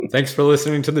Thanks for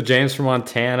listening to the James from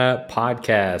Montana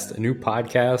podcast, a new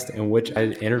podcast in which I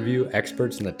interview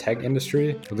experts in the tech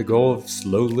industry with the goal of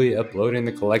slowly uploading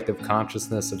the collective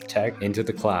consciousness of tech into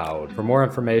the cloud. For more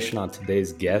information on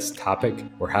today's guest topic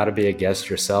or how to be a guest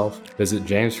yourself, visit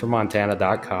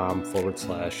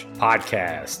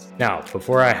jamesfrommontana.com/podcast. Now,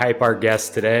 before I hype our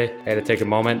guest today, I had to take a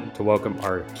moment to welcome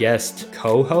our guest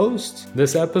co-host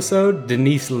this episode,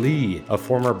 Denise LI, a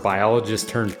former biologist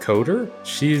turned coder.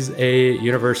 She's a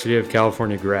University of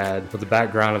California grad with a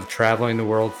background of traveling the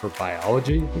world for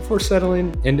biology before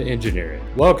settling into engineering.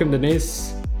 Welcome,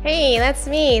 Denise. Hey, that's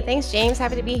me. Thanks, James.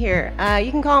 Happy to be here. You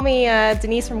can call me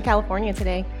Denise from California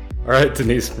today. All right,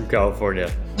 Denise from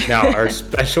California. Now, our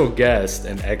special guest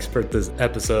and expert this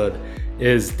episode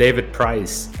is David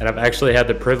Price, and I've actually had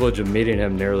the privilege of meeting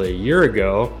him nearly a year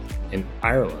ago in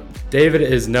Ireland. David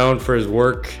is known for his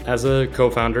work as a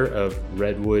co-founder of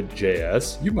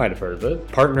RedwoodJS. You might have heard of it.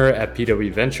 Partner at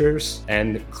PW Ventures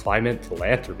and climate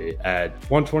philanthropy at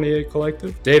 128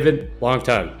 Collective. David, long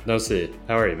time no see.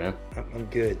 How are you, man? I'm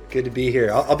good. Good to be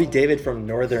here. I'll be David from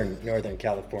Northern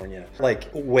California, like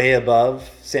way above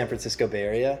San Francisco Bay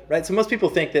Area, right? So most people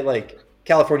think that like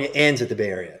California ends at the Bay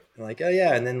Area. They're like, oh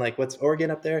yeah, and then like what's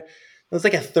Oregon up there? It's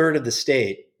like a third of the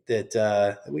state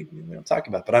that we don't talk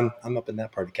about, but I'm up in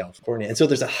that part of California. And so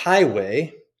there's a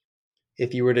highway.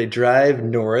 If you were to drive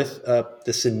north up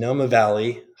the Sonoma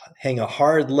Valley, hang a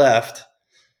hard left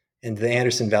into the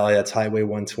Anderson Valley, that's Highway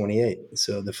 128.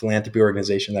 So the philanthropy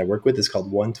organization that I work with is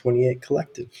called 128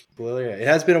 Collective. Well, yeah, it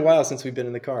has been a while since we've been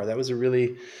in the car. That was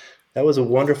a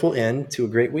wonderful end to a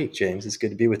great week, James. It's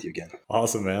good to be with you again.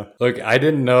 Awesome, man. Look, I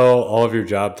didn't know all of your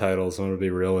job titles. I'm going to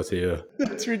be real with you.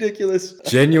 It's ridiculous.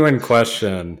 Genuine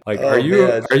question. Like, are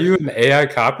you an AI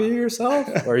copy yourself?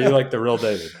 Or are you like the real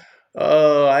David?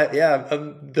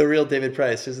 I'm the real David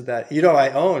Price. Isn't that? I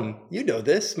own,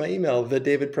 this, my email,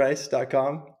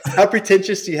 thedavidprice.com. How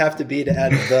pretentious do you have to be to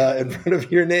add the in front of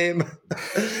your name?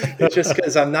 It's just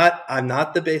because I'm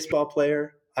not the baseball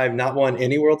player. I've not won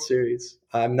any World Series.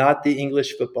 I'm not the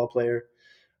English football player.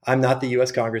 I'm not the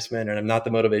U.S. congressman, and I'm not the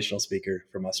motivational speaker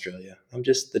from Australia. I'm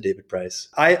just the David Price.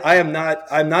 I'm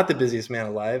not the busiest man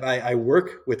alive. I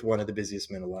work with one of the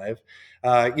busiest men alive.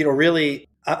 Really,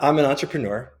 I'm an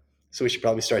entrepreneur, so we should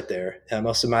probably start there.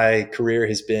 Most of my career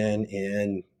has been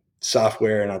in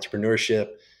software and entrepreneurship.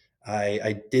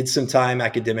 I did some time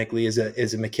academically as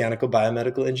a mechanical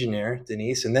biomedical engineer,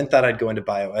 Denise, and then thought I'd go into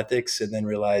bioethics, and then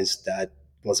realized that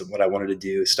wasn't what I wanted to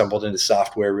do. Stumbled into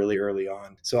software really early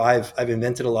on. So I've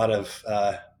invented a lot of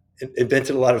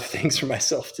things for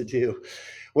myself to do.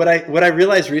 What I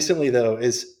realized recently though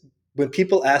is when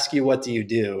people ask you what do you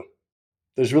do,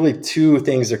 there's really two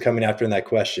things they're coming after in that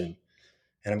question,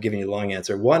 and I'm giving you a long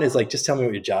answer. One is like, just tell me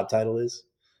what your job title is,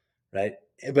 right?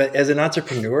 But as an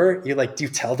entrepreneur, you're like, do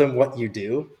you tell them what you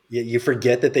do? You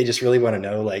forget that they just really want to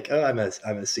know, like, oh, I'm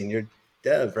a senior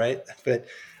dev, right? But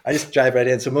I just dive right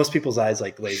in. So most people's eyes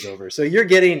like glaze over. So you're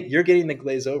getting the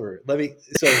glaze over.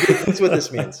 So here's what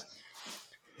this means.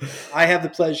 I have the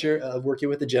pleasure of working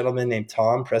with a gentleman named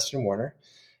Tom Preston Warner.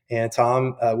 And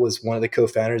Tom was one of the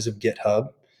co-founders of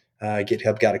GitHub.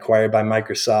 GitHub got acquired by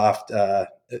Microsoft a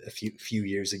few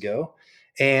years ago.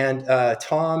 And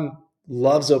Tom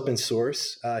loves open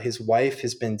source. His wife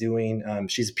has been doing,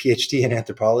 she's a PhD in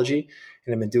anthropology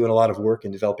and have been doing a lot of work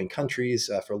in developing countries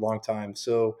for a long time.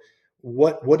 So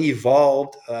what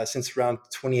evolved since around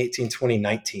 2018,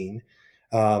 2019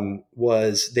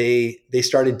 was they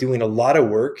started doing a lot of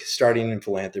work starting in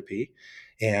philanthropy.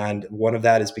 And one of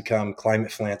that has become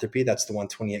climate philanthropy. That's the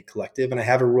 128 Collective. And I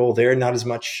have a role there, not as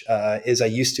much as I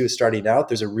used to starting out.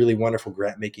 There's a really wonderful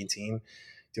grant making team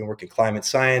doing work in climate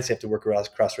science. You have to work around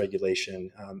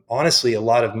cross-regulation. Honestly, a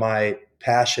lot of my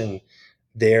passion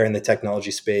there in the technology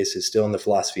space is still in the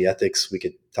philosophy ethics. We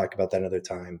could talk about that another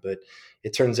time. But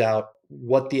it turns out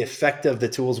what the effect of the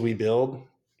tools we build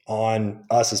on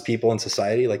us as people in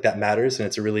society, like that matters. And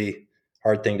it's a really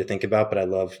hard thing to think about, but I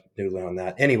love noodling on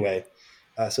that. Anyway,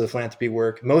 so the philanthropy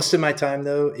work. Most of my time,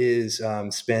 though, is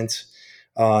spent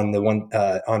on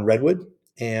on Redwood.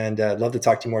 And I'd love to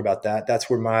talk to you more about that. That's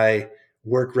where my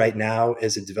work right now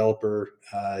as a developer,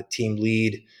 team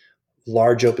lead,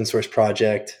 large open source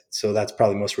project. So that's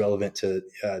probably most relevant to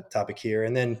topic here.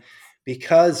 And then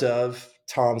because of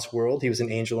Tom's world, he was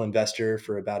an angel investor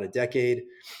for about a decade.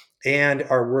 And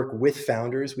our work with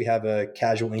founders, we have a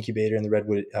casual incubator in the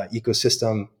Redwood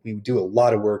ecosystem. We do a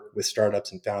lot of work with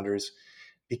startups and founders.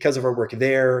 Because of our work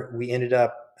there, we ended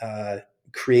up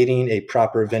creating a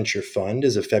proper venture fund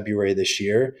as of February this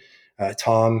year.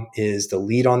 Tom is the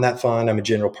lead on that fund. I'm a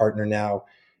general partner now.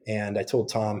 And I told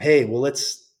Tom, hey, well,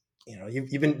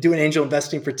 you've been doing angel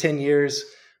investing for 10 years.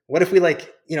 what if we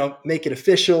make it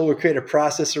official? We'll create a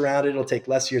process around it. It'll take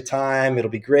less of your time. It'll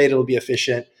be great. It'll be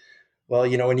efficient. Well,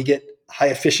 when you get high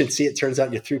efficiency, it turns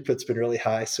out your throughput's been really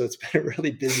high. So it's been a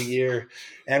really busy year.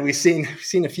 And we've seen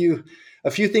a few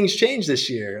things change this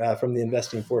year from the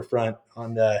investing forefront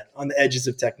on the edges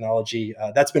of technology.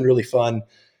 That's been really fun.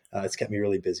 It's kept me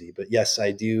really busy. But yes,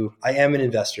 I am an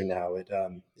investor now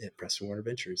at Preston Warner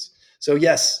Ventures. So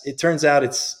yes, it turns out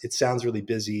it sounds really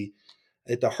busy.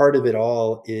 At the heart of it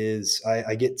all is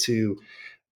I get to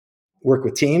work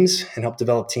with teams and help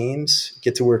develop teams,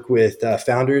 get to work with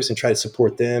founders and try to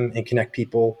support them and connect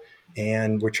people.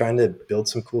 And we're trying to build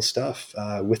some cool stuff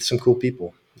with some cool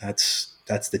people. That's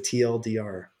the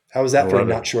TLDR. How was that for a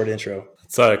not short intro?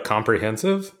 It's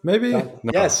comprehensive, maybe? No.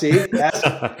 Yeah, see,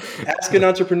 ask an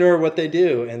entrepreneur what they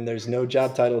do, and there's no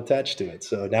job title attached to it.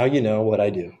 So now you know what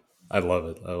I do. I love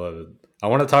it. I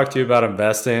want to talk to you about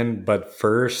investing, but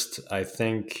first, I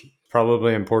think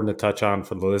probably important to touch on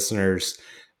for the listeners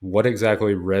what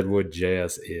exactly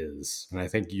RedwoodJS is. And I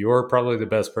think you're probably the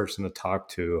best person to talk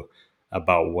to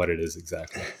about what it is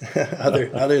exactly.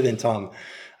 other than Tom.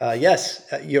 Yes,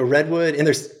 Redwood, and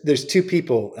there's two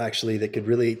people actually that could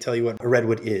really tell you what a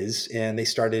Redwood is, and they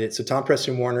started it. So Tom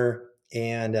Preston Warner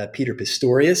and Peter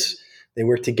Pistorius, they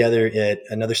worked together at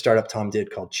another startup Tom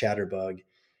did called Chatterbug,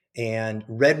 and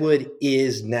Redwood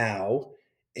is now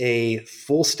a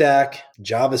full stack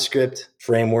JavaScript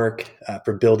framework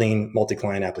for building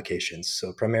multi-client applications.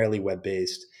 So primarily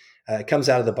web-based. It comes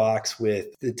out of the box with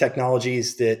the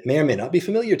technologies that may or may not be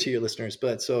familiar to your listeners,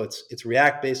 but so it's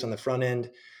React based on the front end,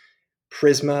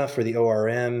 Prisma for the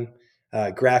ORM,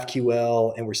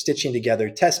 GraphQL, and we're stitching together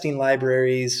testing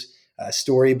libraries,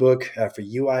 Storybook for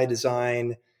UI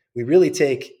design. We really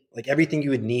take everything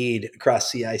you would need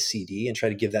across CI/CD and try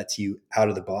to give that to you out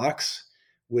of the box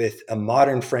with a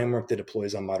modern framework that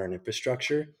deploys on modern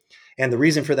infrastructure. And the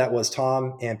reason for that was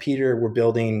Tom and Peter were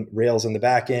building Rails on the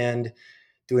back end,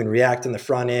 doing React on the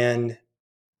front end,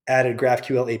 added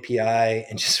GraphQL API,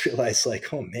 and just realized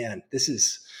oh man,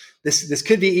 this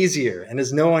could be easier. And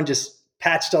as no one just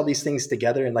patched all these things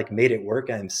together and made it work,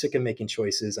 I'm sick of making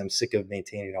choices. I'm sick of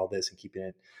maintaining all this and keeping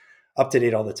it up to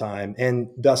date all the time. And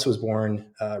thus was born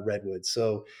Redwood.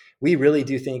 So we really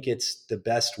do think it's the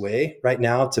best way right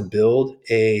now to build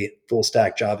a full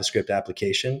stack JavaScript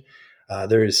application.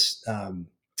 There's a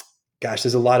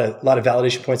lot of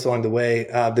validation points along the way.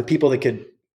 The people that could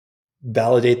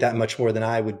validate that much more than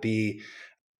I would be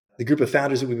the group of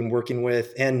founders that we've been working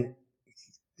with. And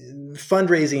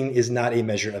fundraising is not a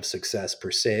measure of success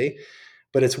per se,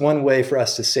 but it's one way for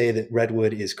us to say that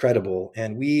Redwood is credible.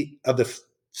 And of the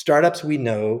startups we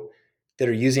know that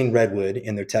are using Redwood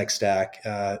in their tech stack,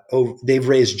 they've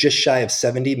raised just shy of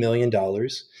 $70 million,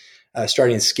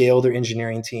 starting to scale their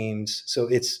engineering teams. So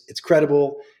it's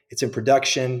credible. It's in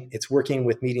production. It's working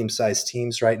with medium-sized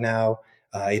teams right now.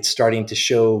 It's starting to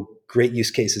show great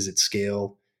use cases at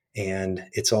scale. And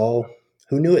it's all,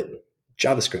 who knew it?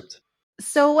 JavaScript.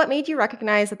 So what made you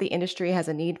recognize that the industry has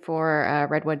a need for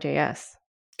RedwoodJS?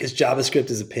 Because JavaScript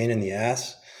is a pain in the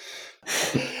ass.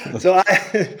 So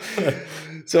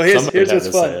here's what's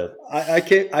fun.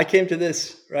 I came to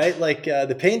this, right?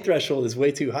 The pain threshold is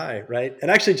way too high, right?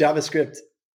 And actually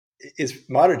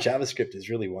modern JavaScript is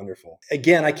really wonderful.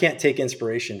 Again, I can't take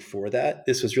inspiration for that.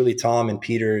 This was really Tom and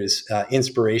Peter's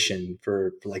inspiration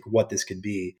for what this could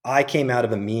be. I came out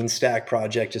of a mean stack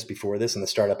project just before this and the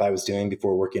startup I was doing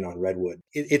before working on Redwood.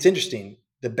 It's interesting.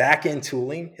 The back end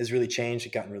tooling has really changed.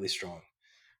 It's gotten really strong,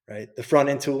 right? The front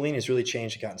end tooling has really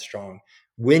changed. It's gotten strong.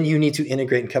 When you need to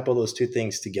integrate and couple those two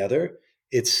things together,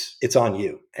 it's on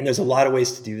you. And there's a lot of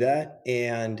ways to do that.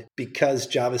 And because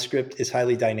JavaScript is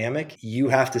highly dynamic, you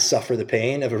have to suffer the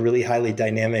pain of a really highly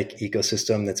dynamic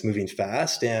ecosystem that's moving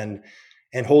fast and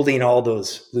holding all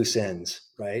those loose ends,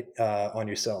 right, on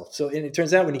yourself. So and it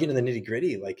turns out when you get into the nitty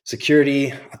gritty,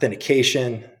 security,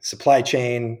 authentication, supply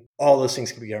chain, all those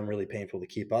things can become really painful to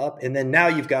keep up. And then now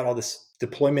you've got all this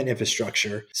deployment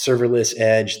infrastructure, serverless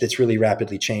edge that's really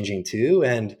rapidly changing too.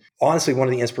 And honestly, one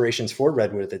of the inspirations for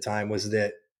Redwood at the time was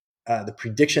that the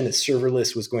prediction that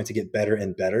serverless was going to get better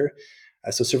and better.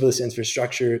 So serverless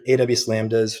infrastructure, AWS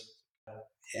Lambdas,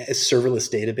 serverless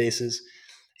databases.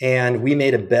 And we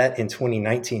made a bet in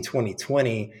 2019,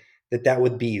 2020 that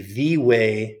would be the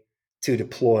way to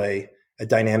deploy a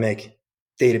dynamic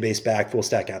database-backed full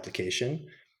stack application.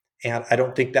 And I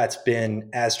don't think that's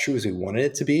been as true as we wanted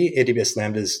it to be. AWS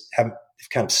Lambdas have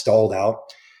kind of stalled out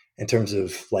in terms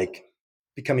of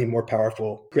becoming more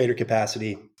powerful, greater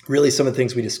capacity. Really, some of the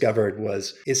things we discovered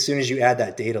was as soon as you add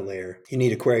that data layer, you need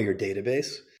to query your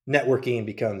database. Networking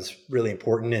becomes really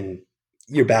important, and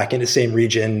you're back in the same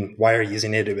region. Why are you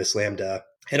using AWS Lambda?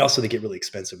 And also they get really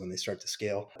expensive when they start to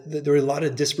scale. There were a lot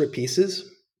of disparate pieces.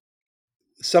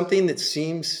 Something that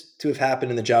seems to have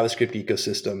happened in the JavaScript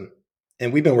ecosystem,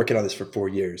 and we've been working on this for 4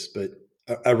 years, but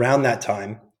around that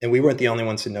time, and we weren't the only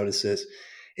ones to notice this,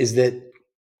 is that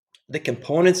the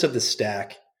components of the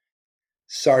stack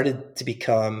started to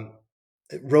become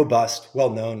robust,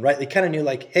 well-known, right? They kind of knew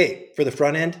like, hey, for the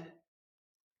front end,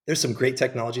 there's some great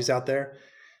technologies out there.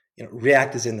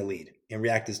 React is in the lead and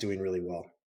React is doing really well.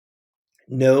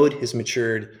 Node has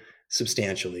matured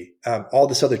substantially. All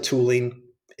this other tooling,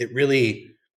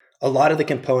 a lot of the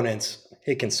components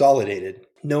had consolidated.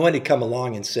 No one had come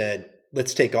along and said,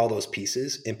 let's take all those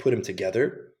pieces and put them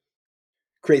together,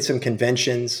 create some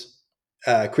conventions,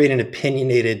 create an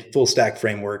opinionated full stack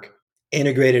framework,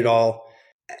 integrate it all,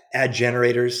 add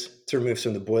generators to remove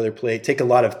some of the boilerplate, take a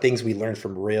lot of things we learned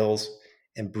from Rails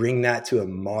and bring that to a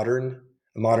modern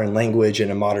language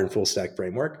and a modern full stack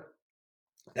framework.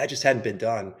 That just hadn't been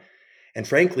done. And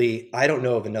frankly, I don't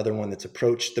know of another one that's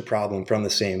approached the problem from the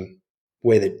same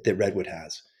way that Redwood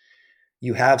has.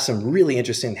 You have some really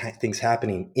interesting things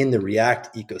happening in the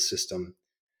React ecosystem.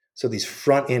 So these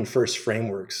front-end first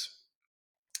frameworks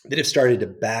that have started to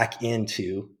back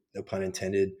into, no pun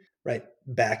intended, right,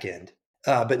 back end.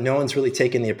 But no one's really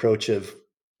taken the approach of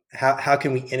how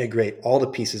can we integrate all the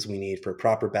pieces we need for a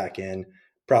proper back end,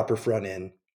 proper front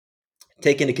end,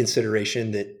 take into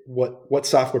consideration that what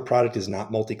software product is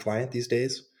not multi-client these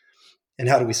days, and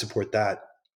how do we support that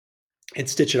and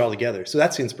stitch it all together. So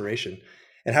that's the inspiration.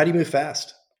 And how do you move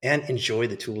fast and enjoy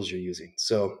the tools you're using?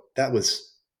 So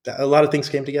a lot of things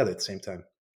came together at the same time.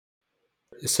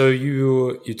 So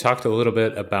you talked a little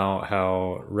bit about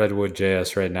how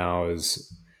RedwoodJS right now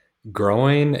is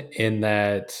growing, in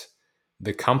that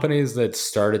the companies that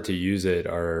started to use it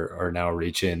are now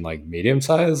reaching like medium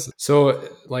size. So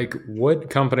like, what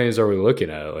companies are we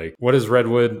looking at? Like, what is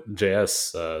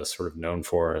RedwoodJS sort of known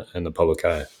for in the public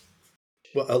eye?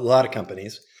 Well, a lot of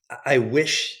companies. I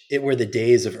wish it were the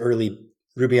days of early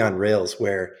Ruby on Rails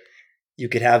where you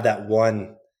could have that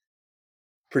one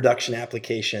production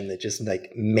application that just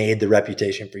like made the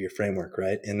reputation for your framework,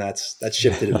 right? And that's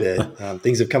shifted a bit.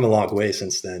 Things have come a long way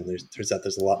since then. Turns out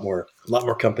there's a lot more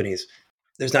companies.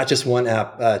 There's not just one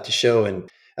app to show. And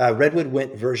Redwood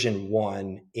went version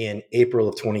 1 in April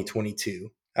of 2022.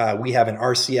 We have an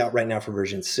RC out right now for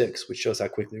version 6, which shows how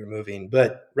quickly we're moving.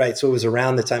 But right, so it was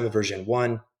around the time of version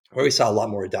 1 where we saw a lot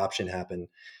more adoption happen.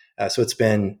 So it's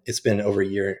been over a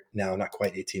year now, not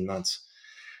quite 18 months.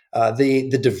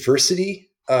 The diversity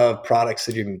of products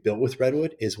that are being built with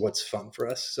Redwood is what's fun for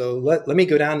us. So let me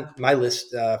go down my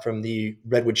list from the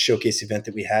Redwood Showcase event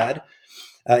that we had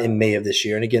in May of this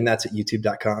year. And again, that's at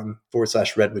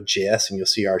youtube.com/RedwoodJS, and you'll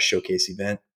see our showcase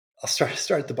event. I'll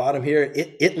start at the bottom here.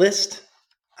 ITList,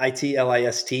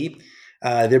 ITLIST.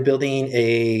 They're building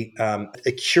a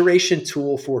curation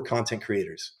tool for content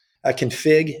creators.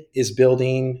 Config is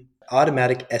building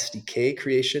automatic SDK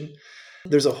creation.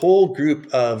 There's a whole group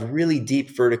of really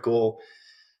deep vertical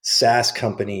SaaS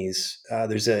companies.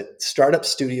 There's a startup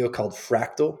studio called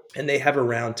Fractal, and they have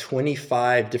around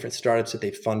 25 different startups that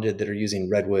they've funded that are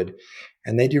using Redwood,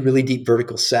 and they do really deep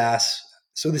vertical SaaS.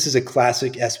 So this is a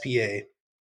classic SPA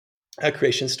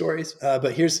creation stories.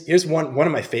 But here's one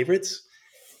of my favorites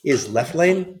is Left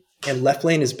Lane, and Left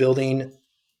Lane is building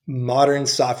modern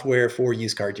software for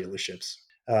used car dealerships.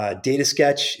 Data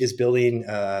Sketch is building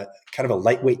kind of a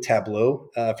lightweight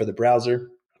Tableau for the browser.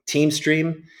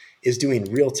 TeamStream is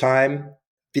doing real-time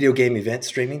video game event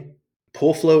streaming.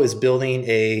 Pullflow is building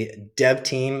a dev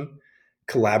team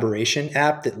collaboration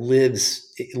app that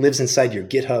lives inside your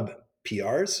GitHub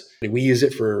PRs. We use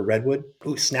it for Redwood.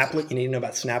 Snaplet, you need to know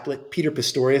about Snaplet. Peter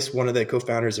Pistorius, one of the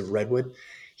co-founders of Redwood,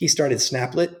 he started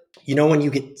Snaplet. You know, when you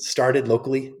get started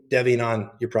locally deving on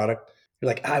your product, you're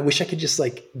like, I wish I could just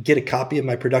like get a copy of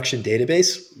my production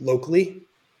database locally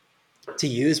to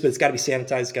use, but it's got to be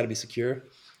sanitized, it's got to be secure.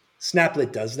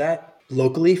 Snaplet does that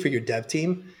locally for your dev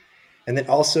team. And then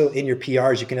also in your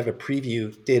PRs, you can have a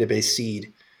preview database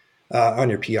seed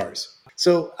on your PRs.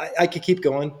 So I could keep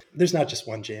going. There's not just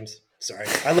one, James. Sorry.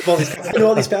 I know all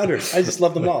these founders. I just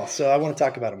love them all. So I want to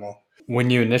talk about them all.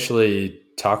 When you initially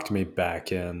talked to me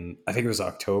back in, I think it was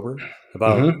October,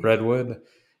 about Redwood,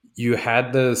 you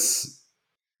had this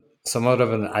somewhat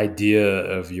of an idea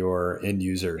of your end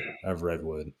user of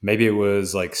Redwood. Maybe it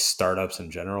was like startups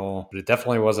in general, but it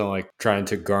definitely wasn't like trying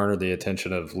to garner the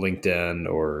attention of LinkedIn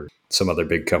or some other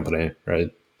big company,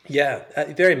 right? Yeah,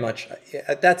 very much.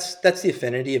 That's the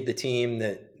affinity of the team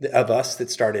of us that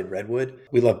started Redwood.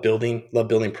 We love building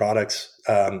products,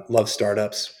 love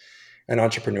startups and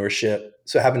entrepreneurship.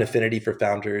 So have an affinity for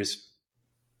founders.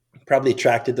 probably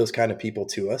attracted those kind of people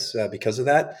to us because of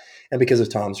that and because of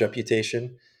Tom's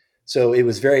reputation. So it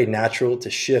was very natural to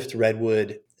shift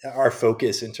Redwood, our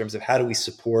focus in terms of how do we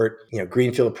support,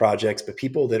 greenfield projects, but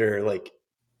people that are like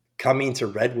coming to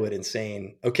Redwood and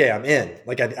saying, okay, I'm in.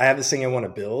 Like I have this thing I want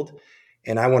to build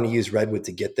and I want to use Redwood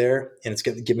to get there and it's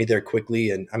going to get me there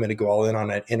quickly and I'm going to go all in on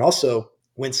it. And also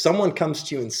when someone comes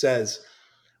to you and says,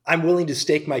 I'm willing to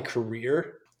stake my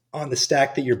career on the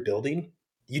stack that you're building,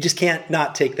 you just can't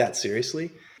not take that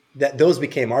seriously. That those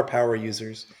became our power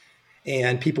users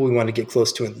and people we want to get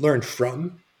close to and learn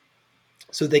from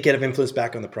so they can have influence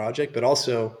back on the project. But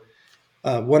also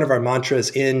one of our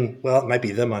mantras it might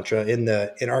be the mantra in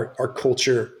our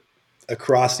culture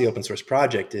across the open source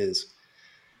project is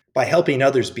by helping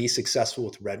others be successful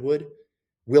with Redwood,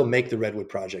 we'll make the Redwood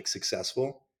project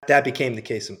successful. That became the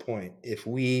case in point. If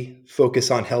we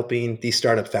focus on helping these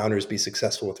startup founders be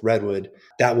successful with Redwood,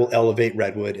 that will elevate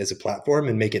Redwood as a platform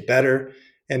and make it better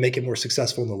and make it more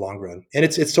successful in the long run. And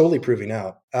it's totally proving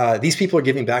out. These people are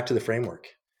giving back to the framework.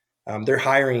 They're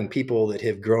hiring people that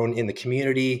have grown in the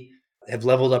community, have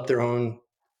leveled up their own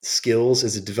skills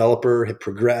as a developer, have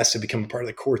progressed, have become a part of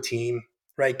the core team,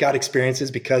 right? Got experiences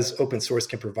because open source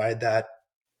can provide that.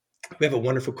 We have a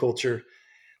wonderful culture.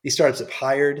 These startups have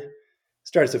hired,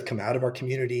 startups have come out of our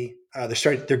community.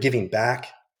 They're giving back,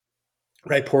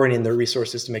 right? Pouring in their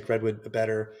resources to make Redwood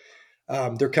better.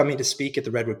 They're coming to speak at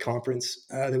the Redwood conference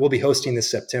that we'll be hosting this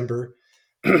September.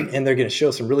 And they're going to show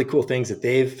some really cool things that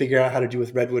they've figured out how to do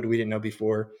with Redwood we didn't know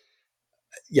before.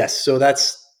 Yes, so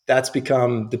that's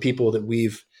become the people that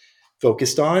we've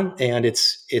focused on, and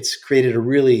it's created a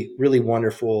really, really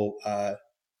wonderful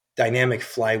dynamic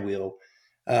flywheel,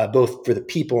 both for the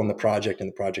people in the project and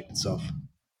the project itself.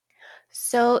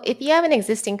 So if you have an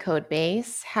existing code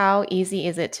base, how easy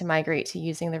is it to migrate to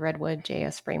using the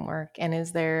RedwoodJS framework? And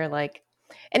is there like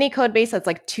any code base that's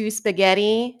like too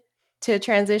spaghetti to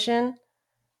transition?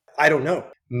 I don't know.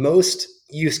 Most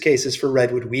use cases for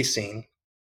Redwood we've seen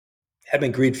have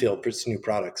been greenfield for new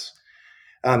products.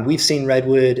 We've seen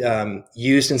Redwood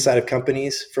used inside of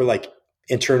companies for like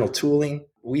internal tooling.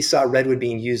 We saw Redwood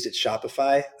being used at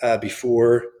Shopify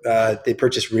before they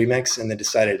purchased Remix and then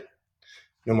decided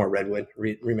no more Redwood,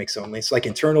 Remix only. So like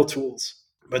internal tools,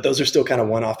 but those are still kind of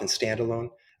one-off and standalone.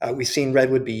 We've seen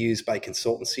Redwood be used by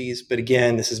consultancies, but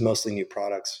again, this is mostly new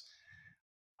products.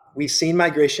 We've seen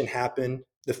migration happen.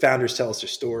 The founders tell us their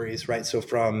stories, right? So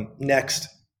from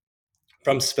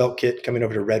SvelteKit coming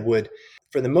over to Redwood,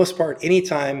 for the most part,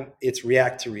 anytime it's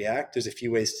React to React, there's a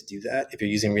few ways to do that if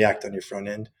you're using React on your front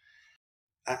end.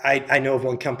 I know of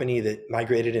one company that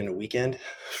migrated in a weekend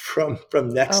from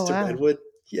Next to Redwood.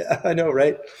 Yeah, I know,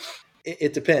 right?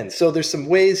 It depends. So there's some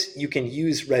ways you can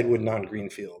use Redwood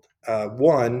non-greenfield.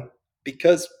 One,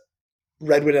 because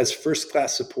Redwood has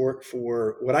first-class support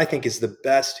for what I think is the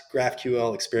best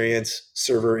GraphQL experience,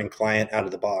 server and client out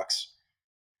of the box.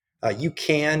 You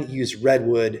can use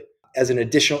Redwood as an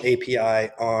additional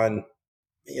API on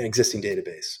an existing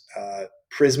database.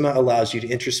 Prisma allows you to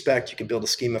introspect. You can build a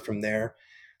schema from there.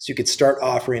 So you could start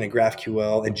offering a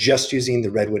GraphQL and just using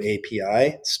the Redwood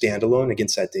API standalone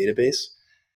against that database.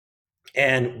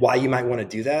 And why you might want to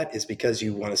do that is because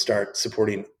you want to start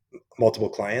supporting multiple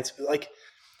clients. But like,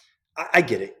 I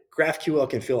get it. GraphQL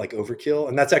can feel like overkill.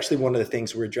 And that's actually one of the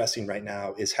things we're addressing right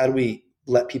now is how do we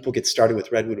let people get started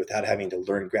with Redwood without having to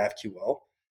learn GraphQL?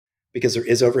 Because there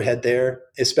is overhead there,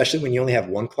 especially when you only have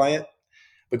one client.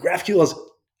 But GraphQL is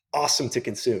awesome to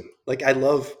consume. Like I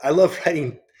love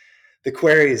writing the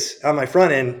queries on my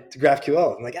front end to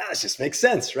GraphQL. I'm like, it just makes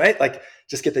sense, right? Like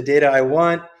just get the data I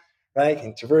want, right?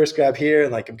 And traverse, grab here,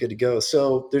 and like I'm good to go.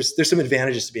 So there's some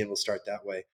advantages to being able to start that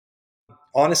way.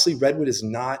 Honestly, Redwood has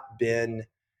not been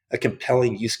a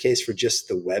compelling use case for just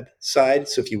the web side.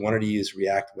 So if you wanted to use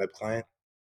React Web Client,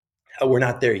 we're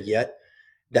not there yet.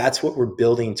 That's what we're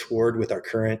building toward with our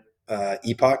current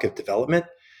epoch of development,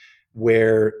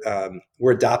 where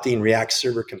we're adopting React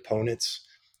Server components.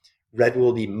 Red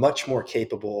will be much more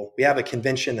capable. We have a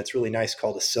convention that's really nice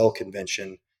called a cell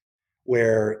convention,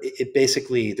 where it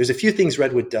basically, there's a few things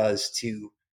Redwood does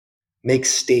to make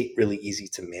state really easy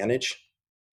to manage.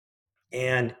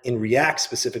 And in React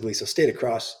specifically, so state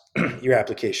across your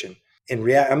application. In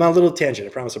React, I'm on a little tangent,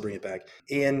 I promise I'll bring it back.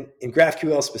 In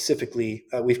GraphQL specifically,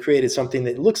 we've created something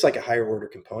that looks like a higher order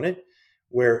component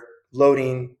where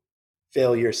loading,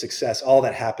 failure, success, all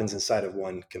that happens inside of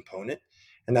one component.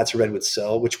 And that's a Redwood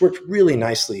cell, which worked really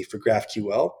nicely for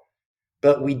GraphQL.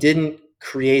 But we didn't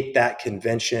create that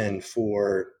convention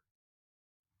for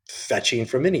fetching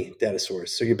from any data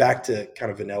source. So you're back to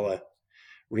kind of vanilla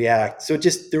React. So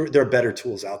just there are better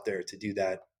tools out there to do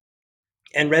that.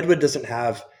 And Redwood doesn't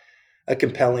have a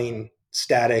compelling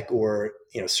static or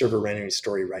server rendering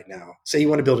story right now. Say you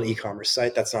want to build an e-commerce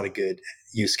site, that's not a good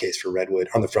use case for Redwood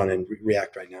on the front end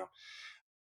React right now.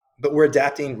 But we're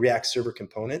adapting React server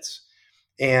components,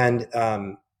 and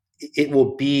it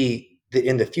will be that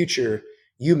in the future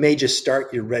you may just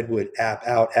start your Redwood app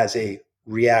out as a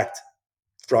React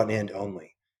front end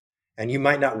only, and you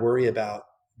might not worry about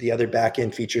the other back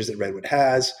end features that Redwood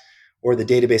has or the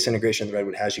database integration that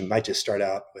Redwood has. You might just start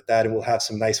out with that, and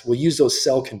we'll use those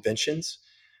cell conventions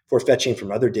for fetching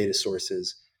from other data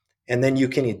sources, and then you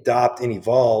can adopt and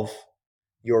evolve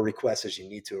your requests as you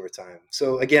need to over time.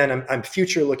 So again, I'm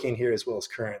future looking here as well as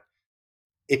current.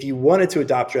 If you wanted to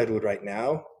adopt Redwood right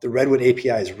now, the Redwood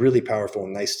API is really powerful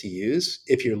and nice to use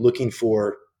if you're looking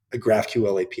for a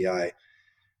GraphQL API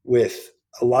with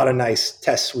a lot of nice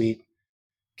test suite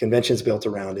conventions built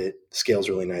around it, scales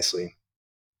really nicely.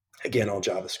 Again, all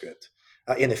JavaScript.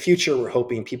 In the future, we're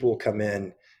hoping people will come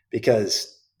in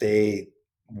because they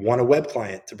want a web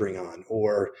client to bring on,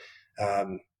 or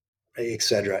et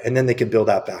cetera. And then they can build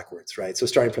out backwards, right? So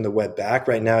starting from the web back,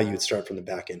 right now you would start from the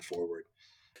back end forward.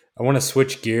 I want to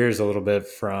switch gears a little bit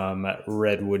from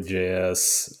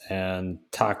RedwoodJS and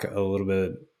talk a little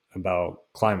bit about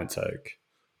climate tech.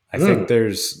 I think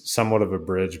there's somewhat of a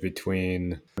bridge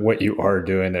between what you are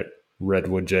doing at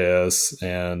RedwoodJS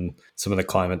and some of the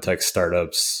climate tech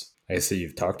startups I see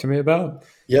you've talked to me about.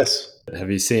 Yes. Have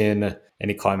you seen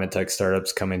any climate tech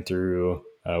startups coming through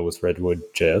with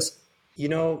RedwoodJS?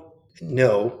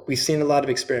 No. We've seen a lot of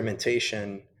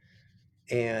experimentation.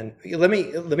 And let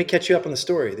me catch you up on the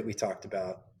story that we talked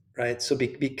about, right? So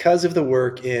because of the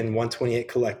work in 128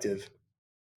 Collective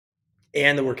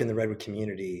and the work in the Redwood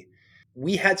community,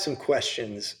 we had some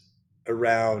questions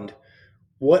around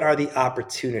what are the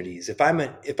opportunities. If I'm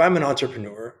an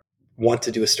entrepreneur, want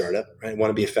to do a startup, right? Want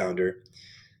to be a founder,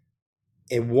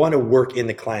 and want to work in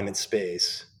the climate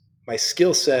space, my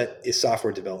skill set is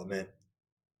software development.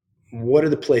 What are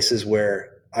the places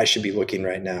where I should be looking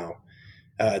right now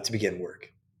to begin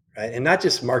work, right? And not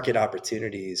just market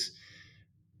opportunities,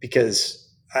 because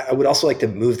I would also like to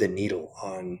move the needle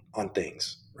on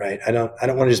things, right? I don't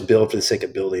want to just build for the sake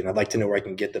of building. I'd like to know where I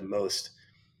can get the most,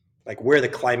 like where the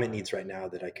climate needs right now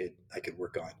that I could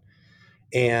work on.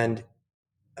 And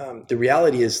the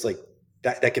reality is like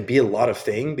that could be a lot of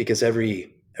thing, because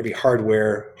every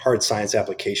hard science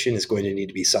application is going to need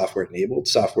to be software enabled.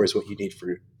 Software is what you need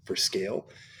for scale.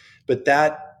 But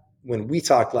when we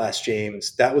talked last,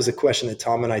 James, that was a question that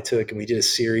Tom and I took, and we did a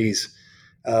series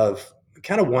of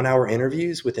kind of 1-hour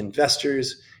interviews with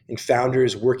investors and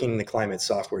founders working in the climate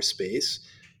software space,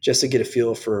 just to get a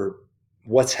feel for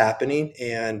what's happening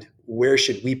and where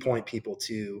should we point people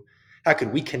to. How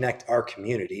could we connect our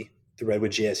community, the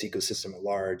RedwoodJS ecosystem at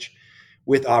large,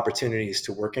 with opportunities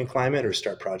to work in climate or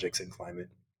start projects in climate?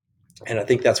 And I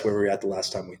think that's where we were at the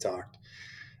last time we talked.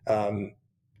 The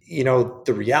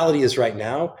reality is right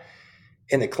now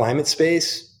in the climate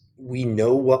space, we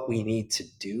know what we need to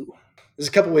do. There's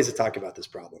a couple ways to talk about this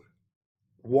problem.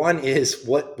 One is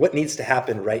what needs to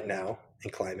happen right now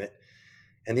in climate.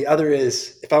 And the other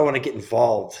is, if I want to get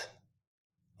involved,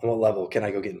 on what level can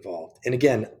I go get involved? And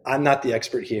again, I'm not the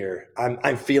expert here.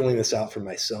 I'm feeling this out for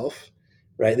myself,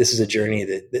 right? This is a journey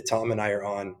that Tom and I are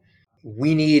on.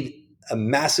 We need a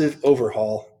massive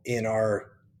overhaul in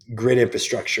our grid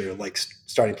infrastructure, like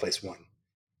starting place one.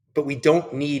 But we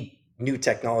don't need new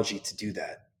technology to do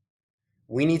that.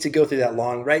 We need to go through that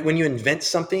long, right? When you invent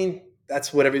something,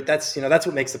 that's what makes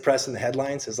the press and the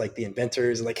headlines, is like the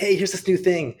inventors are like, hey, here's this new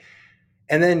thing.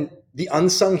 And then the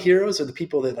unsung heroes are the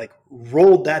people that like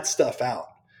rolled that stuff out,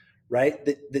 right?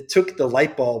 That took the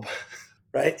light bulb,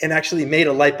 right? And actually made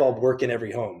a light bulb work in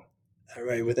every home,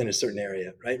 right? Within a certain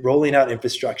area, right? Rolling out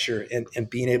infrastructure and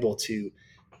being able to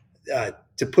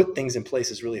put things in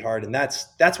place is really hard. And that's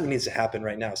what needs to happen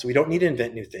right now. So we don't need to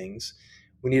invent new things.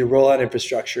 We need to roll out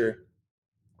infrastructure.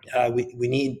 We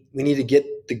need to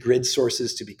get the grid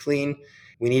sources to be clean.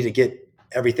 We need to get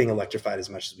everything electrified as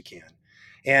much as we can.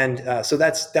 And so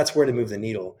that's where to move the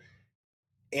needle.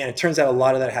 And it turns out a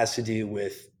lot of that has to do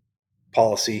with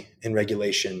policy and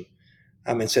regulation,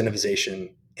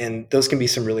 incentivization, and those can be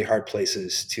some really hard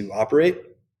places to operate.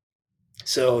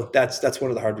 So that's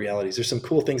one of the hard realities. There's some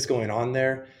cool things going on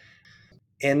there.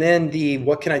 And then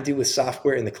what can I do with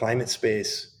software in the climate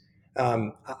space?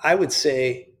 I would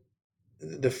say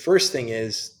the first thing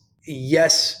is,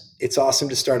 yes, it's awesome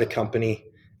to start a company.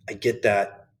 I get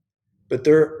that. But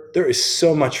there is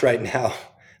so much right now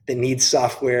that needs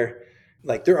software.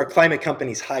 Like there are climate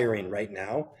companies hiring right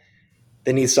now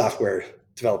that need software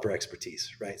developer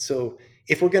expertise, right? So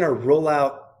if we're going to roll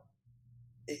out,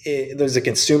 there's a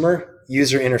consumer,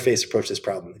 user interface approach to this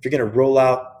problem. If you're going to roll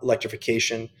out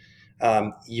electrification,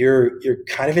 you're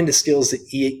kind of into skills that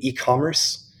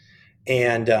e-commerce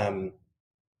and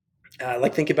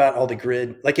like think about all the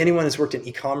grid. Like anyone who's worked in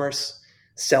e-commerce,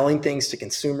 selling things to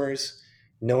consumers,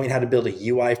 knowing how to build a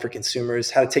UI for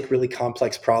consumers, how to take really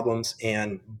complex problems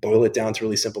and boil it down to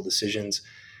really simple decisions.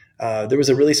 There was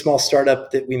a really small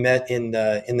startup that we met in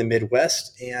the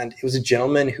Midwest, and it was a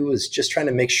gentleman who was just trying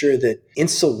to make sure that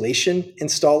insulation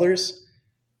installers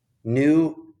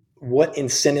knew what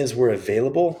incentives were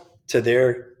available to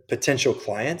their potential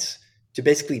clients to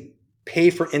basically pay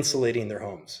for insulating their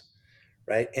homes,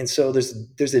 right? And so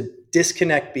there's a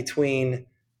disconnect between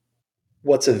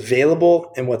what's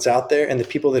available and what's out there and the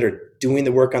people that are doing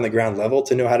the work on the ground level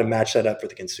to know how to match that up for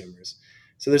the consumers.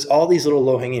 So there's all these little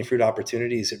low-hanging fruit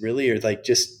opportunities that really are like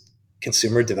just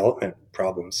consumer development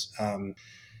problems.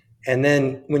 And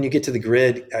then when you get to the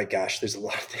grid, gosh, there's a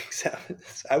lot of things happening.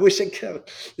 I wish I could.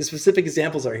 The specific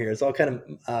examples are here. It's all kind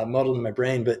of muddled in my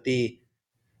brain, but a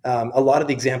lot of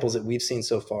the examples that we've seen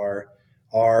so far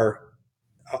are,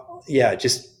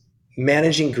 just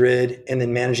managing grid and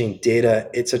then managing data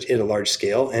at a large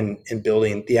scale and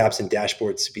building the apps and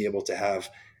dashboards to be able to have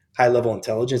high level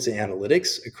intelligence and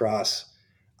analytics across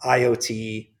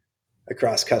IoT,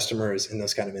 across customers and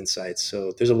those kind of insights.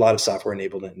 So there's a lot of software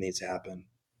enablement that needs to happen.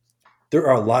 There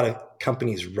are a lot of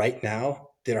companies right now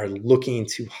that are looking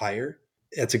to hire.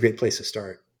 That's a great place to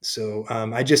start. So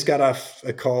I just got off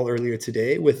a call earlier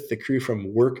today with the crew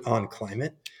from Work on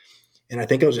Climate. And I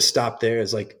think I'll just stop there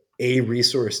as like a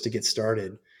resource to get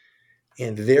started.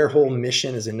 And their whole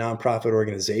mission as a nonprofit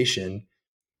organization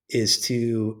is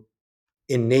to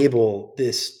enable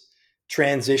this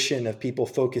transition of people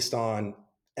focused on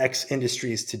X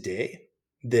industries today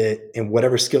that in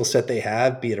whatever skill set they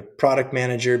have, be it a product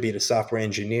manager, be it a software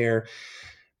engineer,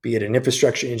 be it an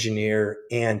infrastructure engineer,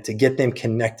 and to get them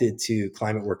connected to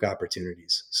climate work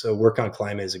opportunities. So Work on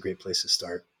Climate is a great place to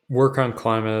start.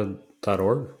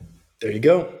 Workonclimate.org. There you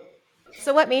go.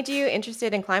 So what made you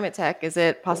interested in climate tech? Is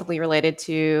it possibly related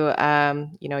to,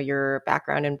 your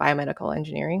background in biomedical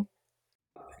engineering?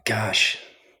 Gosh,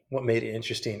 what made it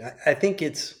interesting? I think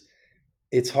it's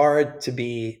hard to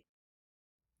be.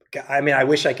 I mean, I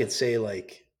wish I could say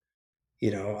like,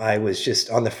 I was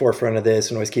just on the forefront of this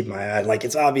and always keep my eye. Like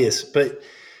it's obvious, but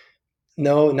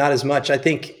no, not as much. I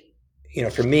think,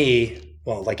 for me,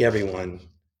 well, like everyone,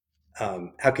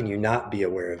 how can you not be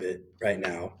aware of it right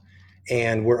now?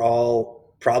 And we're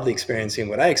all probably experiencing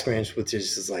what I experienced, which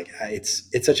is like it's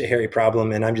such a hairy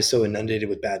problem, and I'm just so inundated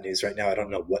with bad news right now. I don't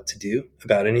know what to do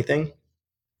about anything.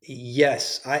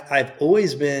 Yes, I've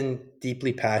always been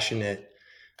deeply passionate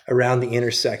around the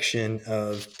intersection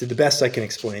of, to the best I can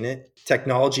explain it,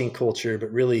 technology and culture,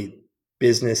 but really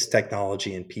business,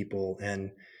 technology, and people,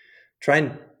 and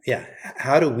trying,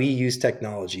 how do we use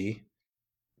technology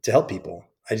to help people?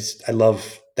 I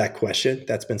love that question.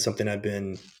 That's been something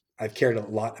I've cared a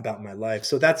lot about in my life.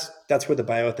 So that's where the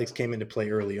bioethics came into play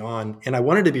early on. And I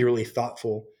wanted to be really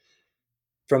thoughtful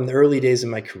from the early days of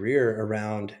my career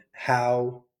around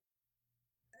how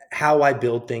I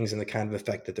build things and the kind of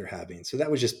effect that they're having. So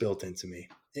that was just built into me.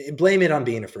 Blame it on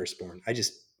being a firstborn.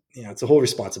 It's a whole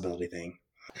responsibility thing.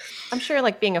 I'm sure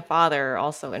like being a father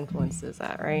also influences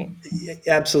that, right? Yeah,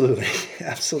 absolutely.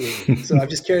 Absolutely. So I've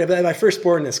just carried about my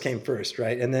firstbornness came first,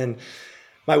 right? And then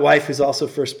my wife, who's also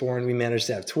firstborn, we managed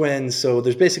to have twins. So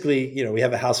there's basically, we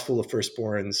have a house full of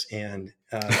firstborns, and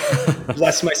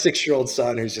bless my 6-year-old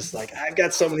son, who's just like, I've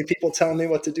got so many people telling me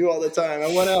what to do all the time. I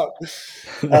want out.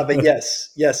 But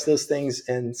yes, those things.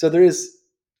 And so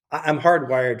I'm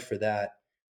hardwired for that.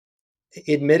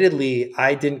 Admittedly,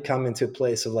 I didn't come into a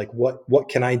place of like, what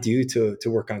can I do to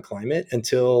work on climate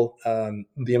until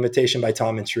the invitation by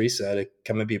Tom and Teresa to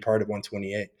come and be a part of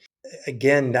 128.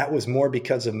 Again, that was more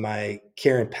because of my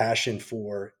care and passion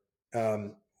for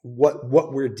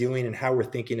what we're doing and how we're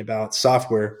thinking about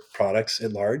software products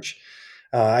at large.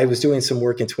 I was doing some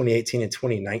work in 2018 and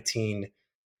 2019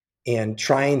 and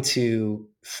trying to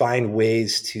find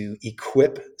ways to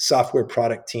equip software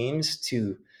product teams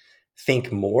to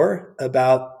think more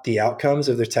about the outcomes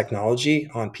of their technology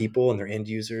on people and their end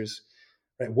users.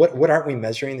 Right? What aren't we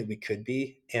measuring that we could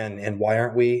be, and why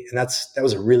aren't we? And that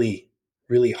was a really,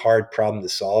 really hard problem to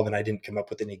solve, and I didn't come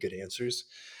up with any good answers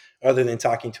other than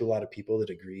talking to a lot of people that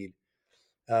agreed.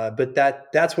 But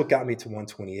that's what got me to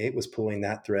 128, was pulling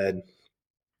that thread.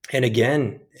 And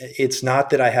again, it's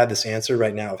not that I have this answer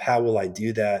right now of how will I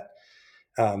do that.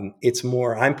 It's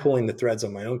more I'm pulling the threads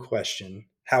on my own question.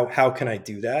 How can I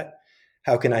do that?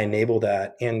 How can I enable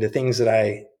that? And the things that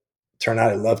I turn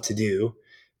out I love to do,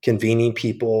 convening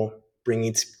people,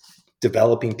 bringing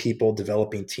developing people,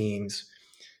 developing teams,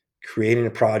 creating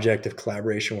a project of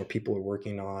collaboration where people are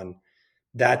working on.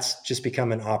 That's just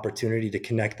become an opportunity to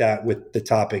connect that with the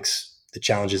topics, the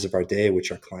challenges of our day,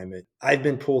 which are climate. I've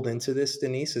been pulled into this,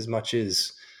 Denise, as much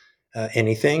as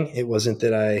anything. It wasn't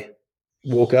that I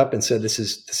woke up and said, this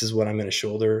is what I'm going to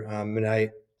shoulder. And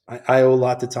I owe a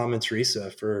lot to Tom and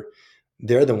Teresa for,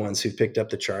 they're the ones who picked up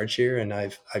the charge here, and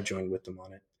I've joined with them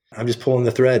on it. I'm just pulling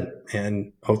the thread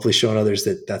and hopefully showing others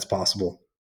that that's possible.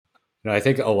 I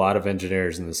think a lot of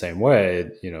engineers in the same way,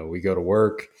 we go to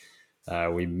work,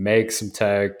 we make some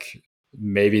tech,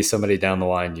 maybe somebody down the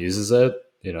line uses it,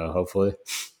 hopefully.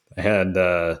 And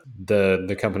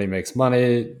the company makes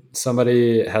money.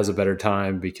 Somebody has a better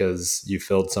time because you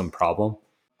filled some problem.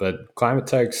 But climate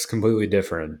tech is completely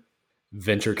different.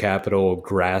 Venture capital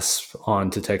grasps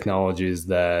onto technologies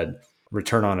that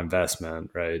return on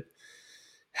investment, right?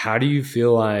 How do you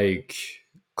feel like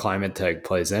climate tech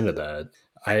plays into that?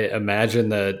 I imagine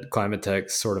that climate tech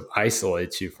sort of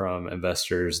isolates you from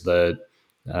investors that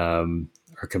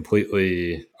are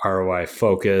completely ROI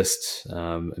focused,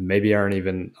 and maybe aren't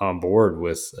even on board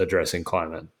with addressing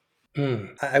climate.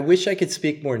 I wish I could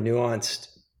speak more nuanced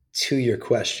to your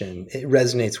question. It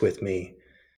resonates with me.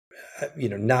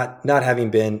 Not having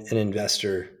been an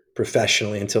investor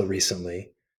professionally until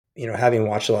recently, having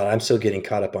watched a lot, I'm still getting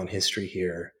caught up on history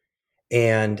here.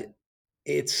 And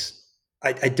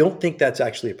I don't think that's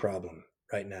actually a problem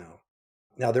right now.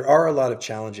 Now, there are a lot of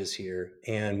challenges here,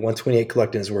 and 128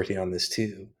 Collective is working on this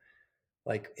too.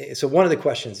 So one of the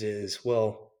questions is,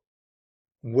 well,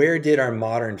 where did our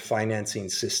modern financing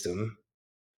system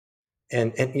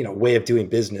and way of doing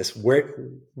business,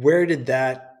 where did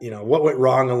that, what went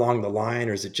wrong along the line?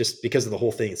 Or is it just because of the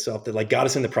whole thing itself that got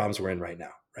us in the problems we're in right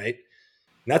now, right?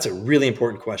 And that's a really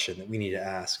important question that we need to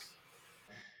ask.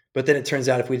 But then it turns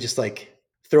out if we just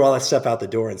throw all that stuff out the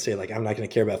door and say I'm not going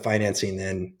to care about financing,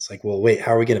 then it's well, wait,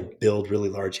 how are we going to build really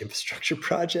large infrastructure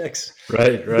projects?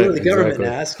 Right. The government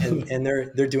exactly. and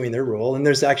they're doing their role. And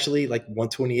there's actually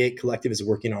 128 Collective is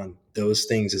working on those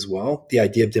things as well. The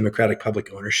idea of democratic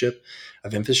public ownership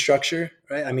of infrastructure,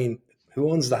 right? I mean, who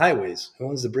owns the highways? Who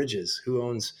owns the bridges? Who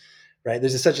owns, right?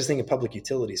 There's such a thing as public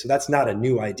utility. So that's not a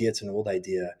new idea. It's an old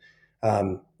idea.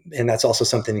 And that's also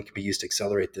something that can be used to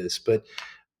accelerate this. But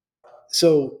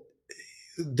so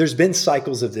there's been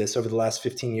cycles of this over the last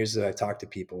 15 years that I've talked to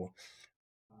people,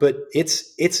 but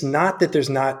it's not that there's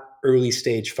not early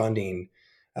stage funding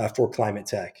for climate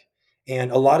tech.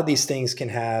 And a lot of these things can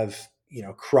have,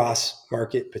 cross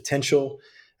market potential,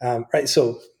 right?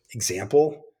 So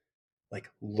example,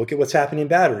 look at what's happening in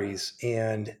batteries,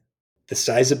 and the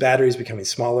size of batteries becoming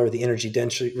smaller, the energy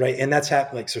density, right? And that's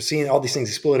happening. So seeing all these things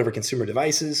explode over consumer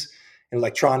devices and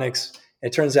electronics.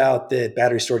 It turns out that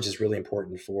battery storage is really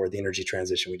important for the energy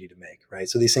transition we need to make, right?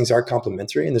 So these things are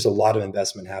complementary, and there's a lot of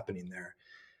investment happening there.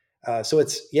 So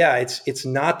it's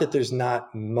not that there's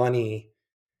not money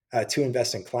to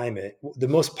invest in climate. The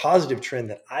most positive trend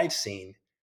that I've seen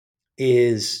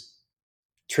is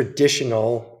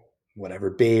traditional,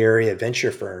 Bay Area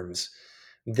venture firms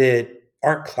that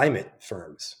aren't climate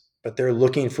firms, but they're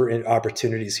looking for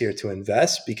opportunities here to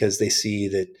invest because they see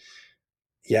that,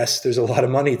 yes, there's a lot of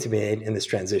money to be made in this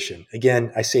transition.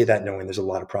 Again, I say that knowing there's a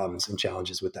lot of problems and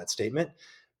challenges with that statement,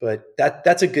 but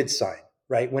that's a good sign,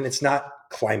 right? When it's not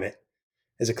climate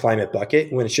as a climate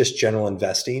bucket, when it's just general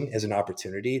investing as an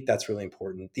opportunity, that's really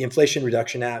important. The Inflation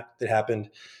Reduction Act that happened,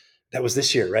 that was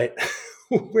this year, right?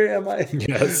 Where am I?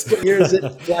 Yes. What year is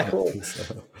it? Black hole,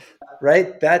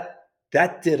 right?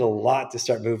 That did a lot to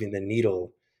start moving the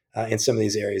needle in some of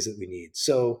these areas that we need.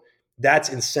 So that's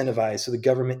incentivized. So the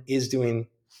government is doing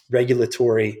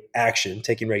regulatory action,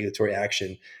 taking regulatory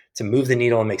action to move the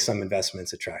needle and make some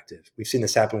investments attractive. We've seen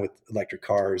this happen with electric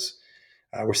cars.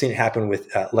 We're seeing it happen with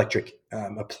electric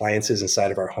appliances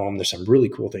inside of our home. There's some really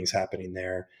cool things happening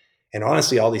there. And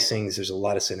honestly, all these things, there's a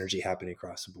lot of synergy happening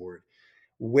across the board.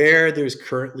 Where there's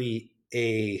currently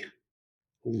a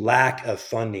lack of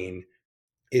funding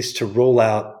is to roll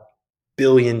out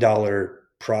billion-dollar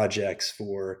projects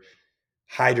for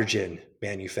hydrogen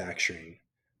manufacturing,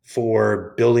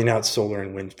 for building out solar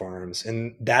and wind farms.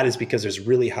 And that is because there's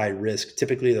really high risk.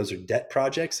 Typically, those are debt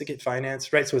projects that get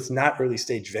financed, right? So it's not early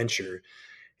stage venture.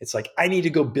 It's I need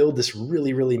to go build this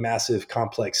really, really massive,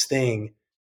 complex thing.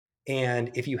 And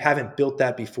if you haven't built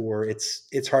that before,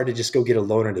 it's hard to just go get a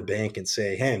loan at a bank and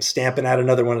say, hey, I'm stamping out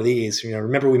another one of these.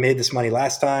 Remember we made this money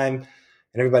last time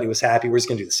and everybody was happy. We're just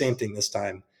going to do the same thing this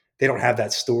time. They don't have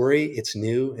that story. It's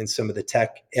new. And some of the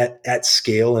tech at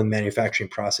scale and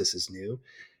manufacturing process is new.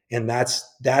 And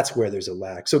that's where there's a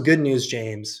lack. So good news,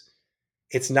 James.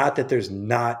 It's not that there's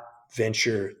not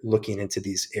venture looking into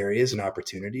these areas and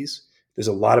opportunities. There's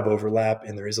a lot of overlap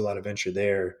and there is a lot of venture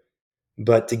there.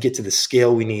 But to get to the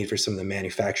scale we need for some of the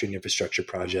manufacturing infrastructure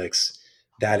projects,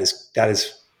 that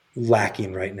is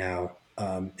lacking right now.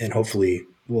 And hopefully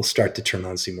we'll start to turn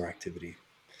on some more activity.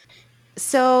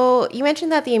 So you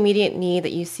mentioned that the immediate need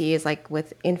that you see is like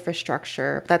with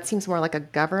infrastructure. That seems more like a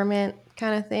government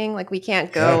kind of thing. Like we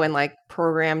can't go and like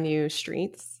program new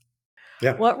streets.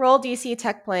 Yeah. What role do you see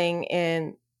tech playing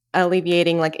in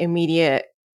alleviating like immediate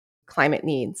climate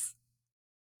needs?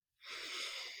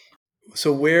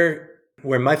 So where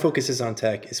my focus is on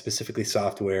tech is specifically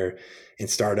software and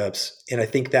startups. And I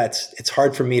think it's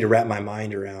hard for me to wrap my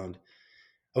mind around,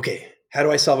 okay, how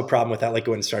do I solve a problem without like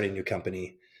going and starting a new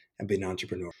company and being an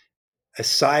entrepreneur?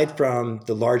 Aside from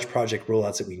the large project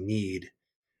rollouts that we need,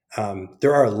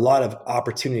 there are a lot of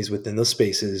opportunities within those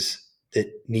spaces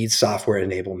that need software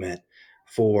enablement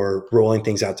for rolling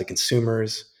things out to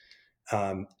consumers.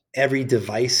 Every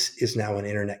device is now an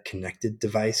internet connected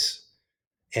device,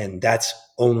 and that's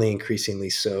only increasingly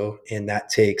so. And that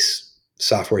takes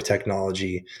software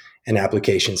technology and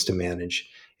applications to manage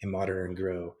and monitor and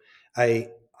grow. I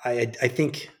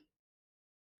think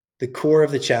the core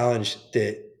of the challenge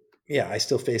that I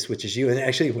still face, which is you, and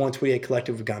actually 128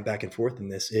 Collective, we've gone back and forth in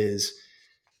this, is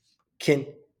can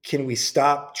we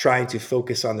stop trying to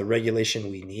focus on the regulation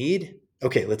we need?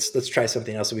 Okay, let's try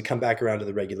something else. So we come back around to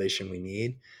the regulation we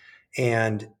need.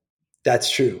 And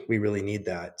that's true. We really need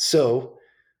that. So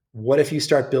what if you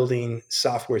start building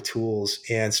software tools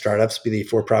and startups, be they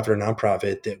for-profit or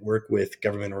nonprofit, that work with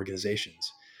government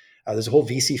organizations? There's a whole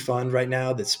VC fund right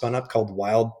now that's spun up called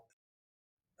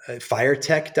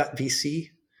firetech.vc,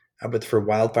 but for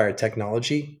wildfire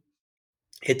technology.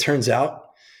 It turns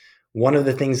out one of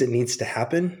the things that needs to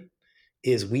happen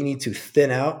is we need to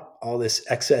thin out all this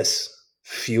excess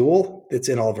fuel that's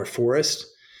in all of our forests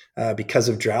because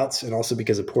of droughts and also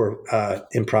because of poor,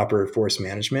 improper forest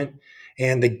management.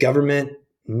 And the government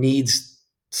needs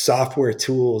software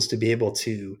tools to be able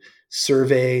to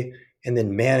survey and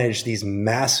then manage these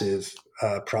massive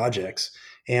projects.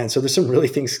 And so there's some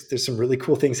really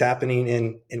cool things happening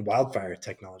in wildfire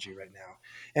technology right now.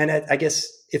 And I guess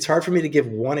it's hard for me to give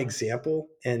one example.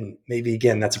 And maybe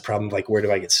again, that's a problem. Like, where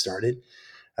do I get started?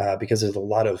 Because there's a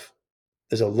lot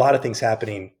of things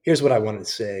happening. Here's what I wanted to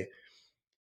say.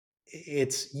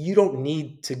 You don't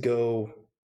need to go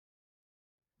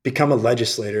become a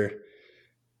legislator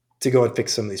to go and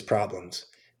fix some of these problems.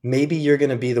 Maybe you're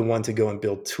going to be the one to go and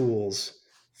build tools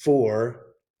for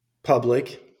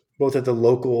public, both at the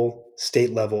local,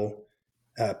 state level,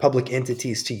 public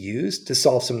entities to use to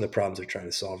solve some of the problems they're trying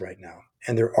to solve right now.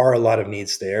 And there are a lot of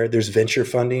needs there. There's venture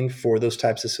funding for those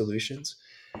types of solutions.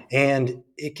 And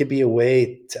it could be a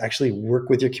way to actually work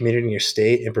with your community and your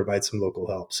state and provide some local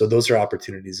help. So those are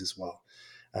opportunities as well.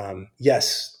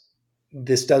 Yes,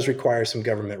 this does require some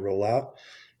government rollout,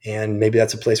 and maybe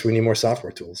that's a place where we need more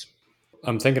software tools.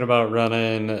 I'm thinking about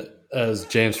running as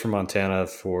James from Montana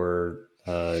for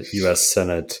U.S.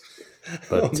 Senate,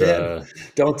 but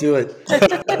don't do it.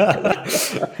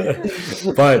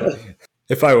 But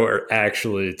if I were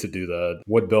actually to do that,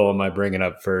 what bill am I bringing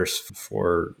up first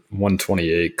for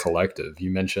 128 Collective?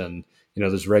 You mentioned,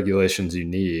 there's regulations you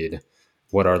need.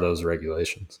 What are those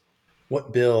regulations?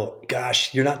 What bill?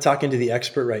 Gosh, you're not talking to the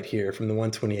expert right here from the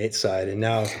 128 side. And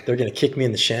now they're going to kick me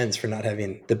in the shins for not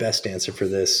having the best answer for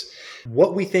this.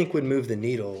 What we think would move the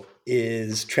needle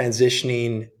is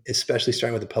transitioning, especially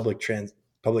starting with the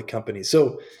public companies.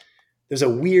 So there's a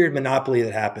weird monopoly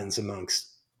that happens amongst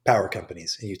power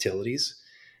companies and utilities.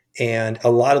 And a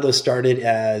lot of those started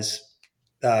as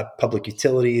public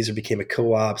utilities or became a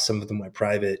co-op. Some of them went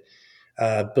private.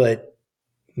 But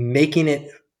making it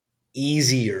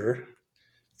easier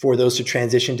for those to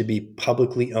transition to be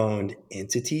publicly owned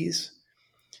entities,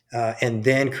 and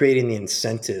then creating the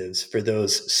incentives for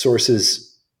those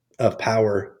sources of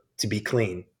power to be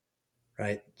clean,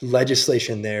 right?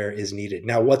 Legislation there is needed.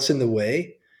 Now, what's in the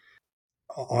way?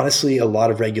 Honestly, a lot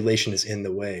of regulation is in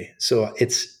the way. So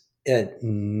it's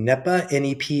NEPA,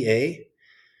 NEPA,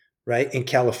 right, in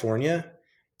California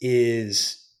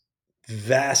is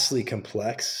vastly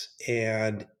complex,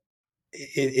 and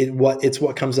it's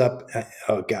what comes up.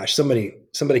 Oh gosh, somebody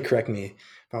correct me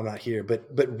if I'm not here, but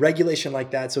regulation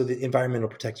like that. So the Environmental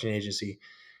Protection Agency,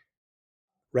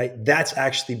 right? That's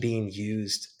actually being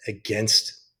used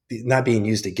against, not being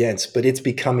used against, but it's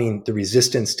becoming the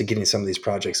resistance to getting some of these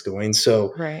projects going.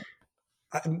 So Right.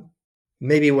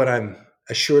 Maybe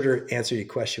a shorter answer to your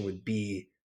question would be,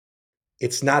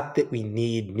 it's not that we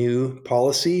need new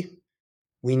policy.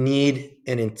 We need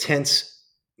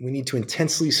to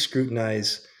intensely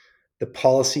scrutinize the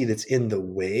policy that's in the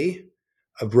way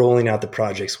of rolling out the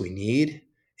projects we need.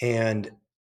 And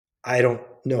I don't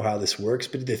know how this works,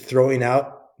 but they're throwing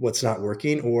out what's not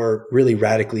working or really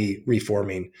radically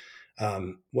reforming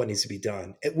what needs to be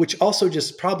done, which also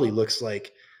just probably looks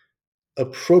like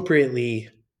appropriately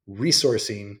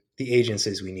resourcing the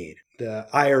agencies we need. The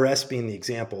IRS being the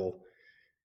example,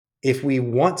 if we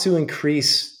want to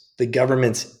increase the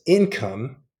government's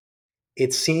income,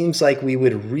 it seems like we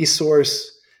would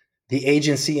resource the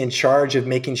agency in charge of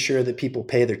making sure that people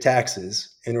pay their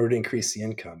taxes in order to increase the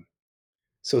income.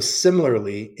 So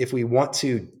similarly, if we want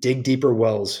to dig deeper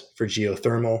wells for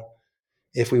geothermal,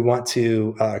 if we want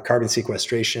to carbon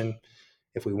sequestration,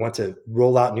 if we want to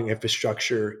roll out new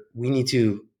infrastructure, we need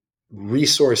to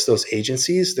resource those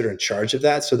agencies that are in charge of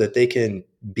that so that they can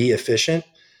be efficient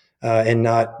and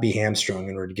not be hamstrung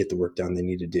in order to get the work done they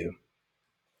need to do.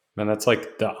 Man, that's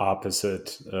like the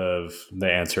opposite of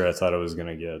the answer I thought I was going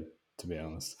to get, to be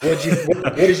honest. What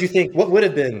did you think? What would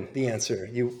have been the answer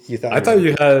you thought? I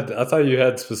thought you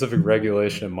had specific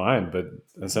regulation in mind, but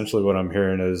essentially what I'm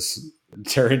hearing is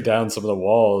tearing down some of the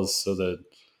walls so that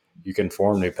you can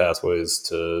form new pathways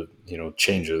to,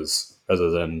 changes rather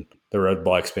than the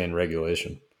roadblocks being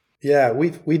regulation. Yeah,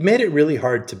 we've made it really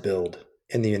hard to build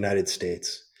in the United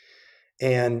States.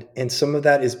 And some of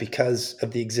that is because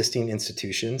of the existing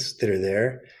institutions that are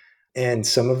there. And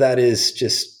some of that is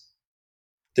just,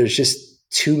 there's just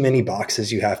too many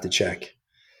boxes you have to check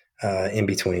in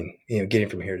between, getting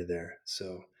from here to there.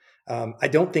 So I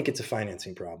don't think it's a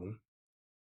financing problem.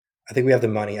 I think we have the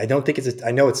money. I know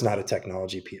it's not a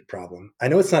technology problem. I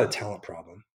know it's not a talent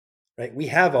problem, right? We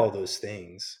have all those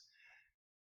things.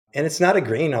 And it's not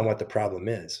agreeing on what the problem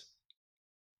is.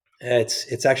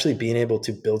 It's actually being able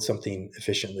to build something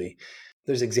efficiently.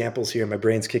 There's examples here. My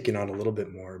brain's kicking on a little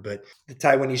bit more, but the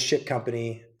Taiwanese ship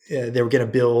company, they were going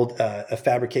to build a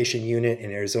fabrication unit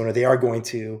in Arizona. They are going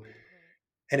to,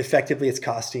 and effectively it's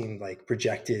costing like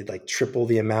projected like triple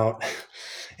the amount,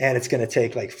 and it's going to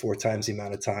take like 4 times the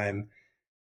amount of time.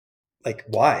 Like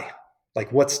why?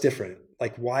 Like what's different?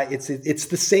 Like why? It's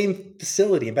the same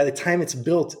facility, and by the time it's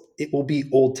built, it will be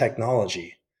old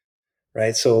technology.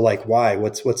 Right. So like, why?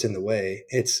 What's in the way?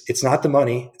 It's not the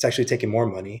money. It's actually taking more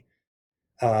money.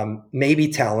 Maybe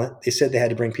talent. They said they had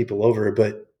to bring people over,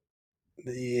 but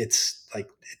it's like,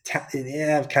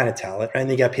 kind of talent, right? And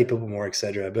they got to pay people more, et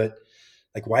cetera. But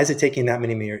like, why is it taking that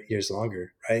many years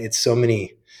longer? Right. It's so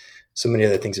many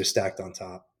other things are stacked on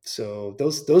top. So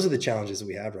those are the challenges that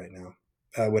we have right now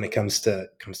when it comes to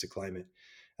climate,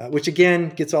 which again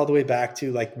gets all the way back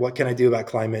to like, what can I do about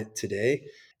climate today?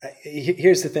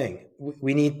 Here's the thing.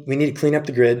 We need to clean up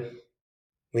the grid.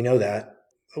 We know that.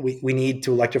 We need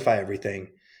to electrify everything.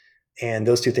 And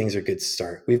those two things are a good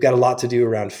start. We've got a lot to do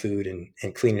around food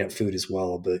and cleaning up food as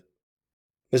well, but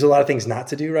there's a lot of things not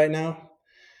to do right now.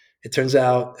 It turns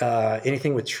out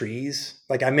anything with trees,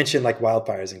 like I mentioned, like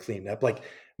wildfires and cleaning up, like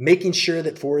making sure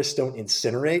that forests don't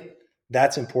incinerate,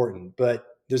 that's important. But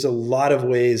there's a lot of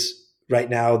ways right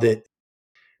now that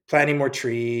planting more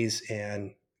trees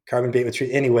and carbon abatement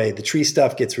tree. Anyway, the tree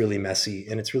stuff gets really messy,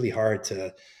 and it's really hard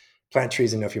to plant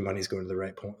trees and know if your money's going to the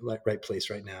right place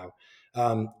right now.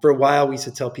 For a while, we used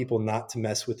to tell people not to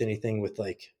mess with anything with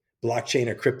like blockchain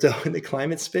or crypto in the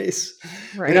climate space.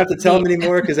 Right. We don't have to tell them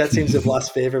anymore because that seems to have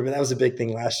lost favor. But that was a big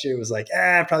thing last year. It was like,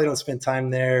 probably don't spend time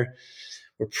there.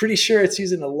 We're pretty sure it's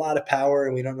using a lot of power,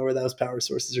 and we don't know where those power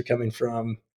sources are coming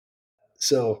from.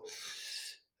 So,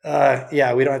 we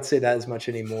don't have to say that as much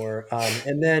anymore.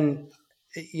 And then,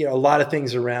 a lot of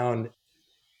things around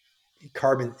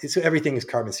carbon. So everything is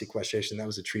carbon sequestration. That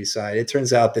was the tree side. It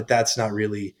turns out that that's not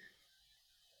really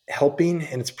helping,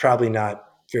 and it's probably not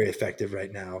very effective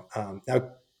right now.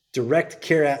 Now, direct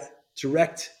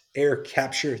air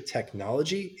capture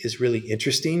technology is really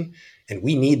interesting, and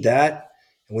we need that,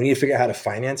 and we need to figure out how to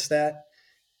finance that.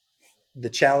 The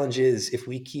challenge is if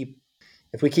we keep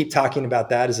talking about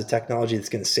that as a technology that's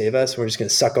going to save us, we're just going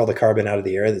to suck all the carbon out of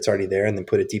the air that's already there and then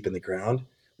put it deep in the ground.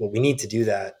 Well, we need to do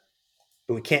that,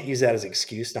 but we can't use that as an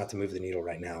excuse not to move the needle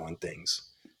right now on things.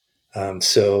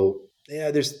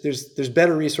 There's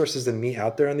better resources than me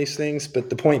out there on these things, but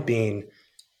the point being,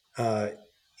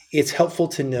 it's helpful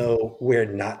to know where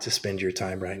not to spend your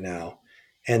time right now.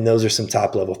 And those are some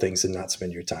top level things to not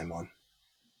spend your time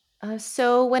on.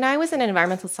 So when I was an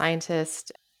environmental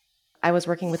scientist, I was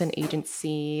working with an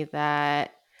agency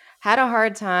that had a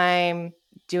hard time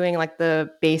doing like the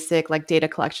basic like data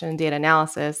collection and data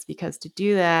analysis, because to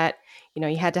do that,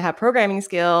 you had to have programming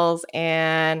skills,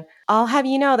 and I'll have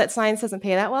that science doesn't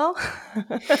pay that well.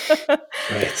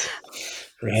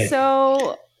 Right.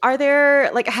 So Are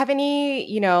there like have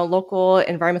any, local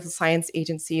environmental science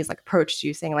agencies like approached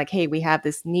you saying like, hey, we have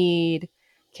this need.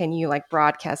 Can you like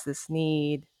broadcast this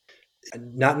need?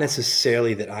 Not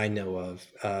necessarily that I know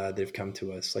of. They've come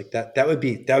to us like that. That would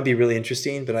be really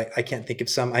interesting, but I can't think of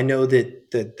some. I know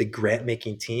that the grant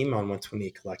making team on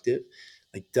 128 Collective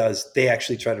they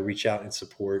actually try to reach out and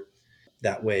support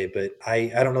that way, but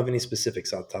I don't know of any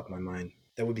specifics off the top of my mind.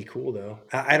 That would be cool though.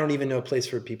 I don't even know a place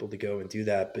for people to go and do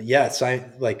that. But yeah,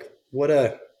 what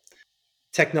a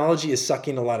technology is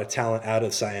sucking a lot of talent out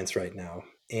of science right now.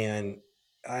 And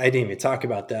I didn't even talk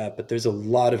about that, but there's a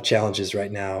lot of challenges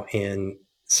right now in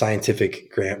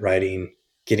scientific grant writing,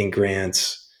 getting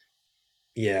grants.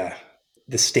 Yeah.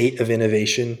 The state of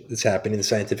innovation that's happening in the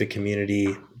scientific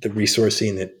community, the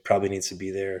resourcing that probably needs to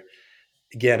be there.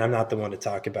 Again, I'm not the one to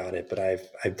talk about it, but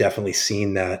I've definitely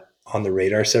seen that on the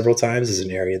radar several times as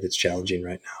an area that's challenging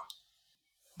right now.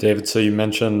 David, so you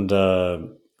mentioned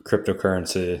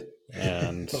cryptocurrency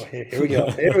and Oh, here we go.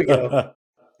 Here we go.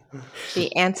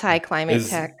 The anti-climate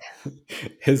tech.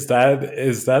 Is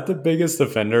that the biggest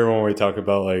offender when we talk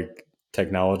about like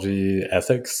technology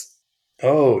ethics?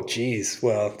 Oh, geez.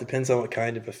 Well, depends on what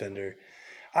kind of offender.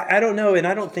 I don't know. And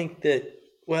I don't think that,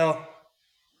 well,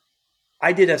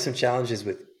 I did have some challenges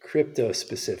with crypto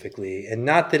specifically, and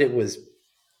not that it was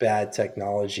bad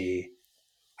technology.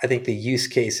 I think the use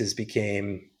cases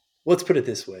became, let's put it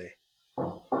this way.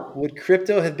 Would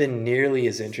crypto have been nearly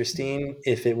as interesting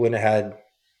if it wouldn't have had,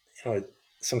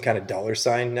 some kind of dollar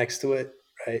sign next to it,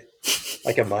 right?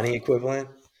 Like a money equivalent.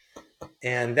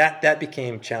 And that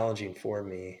became challenging for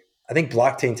me. I think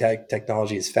blockchain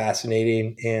technology is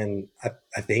fascinating, and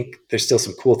I think there's still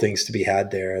some cool things to be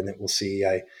had there, and that we'll see.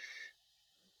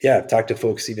 I've talked to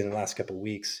folks even in the last couple of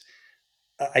weeks.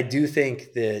 I do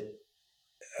think that,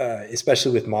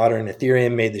 especially with modern,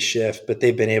 Ethereum made the shift, but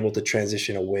they've been able to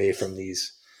transition away from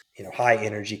these, high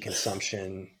energy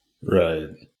consumption. Right.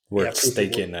 We're Proof of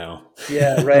staking work. now.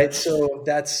 Yeah, right. So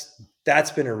that's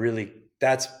been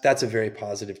that's a very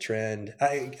positive trend.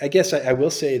 I guess I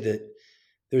will say that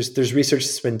there's research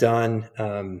that's been done.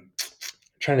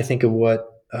 Trying to think of what.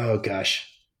 Oh gosh,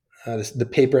 the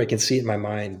paper, I can see it in my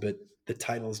mind, but the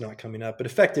title is not coming up. But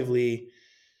effectively,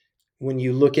 when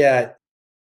you look at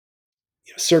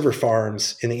server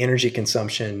farms and the energy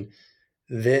consumption,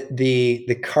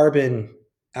 the carbon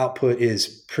output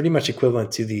is pretty much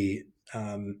equivalent to the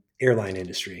airline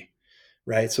industry,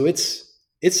 right? So it's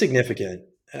significant,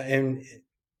 and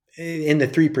in the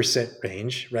 3%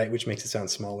 range, right, which makes it sound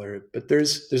smaller. But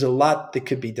there's a lot that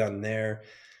could be done there.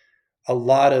 A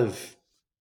lot of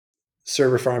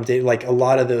server farm data, like a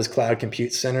lot of those cloud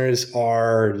compute centers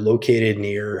are located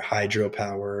near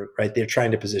hydropower, right? They're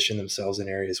trying to position themselves in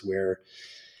areas where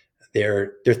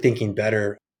they're thinking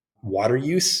better. Water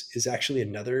use is actually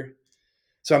another.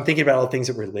 So I'm thinking about all the things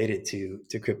that were related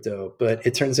to crypto, but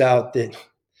it turns out that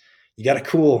you got to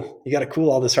cool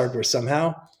all this hardware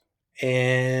somehow,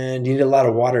 and you need a lot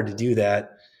of water to do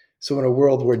that. So in a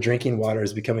world where drinking water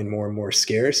is becoming more and more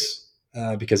scarce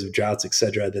because of droughts, et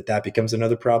cetera, that becomes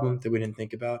another problem that we didn't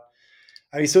think about.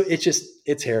 I mean, so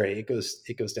it's hairy.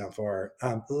 It goes down far.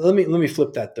 Let me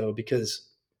flip that though, because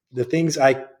the things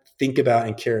I think about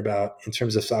and care about in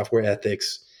terms of software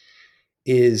ethics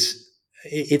is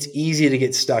it's easy to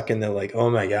get stuck in the like, oh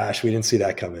my gosh, we didn't see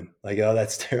that coming. Like, oh,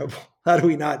 that's terrible. How do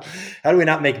we not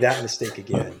make that mistake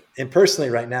again? And personally,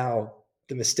 right now,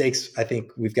 the mistakes I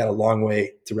think we've got a long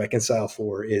way to reconcile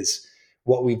for is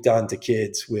what we've done to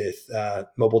kids with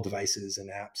mobile devices and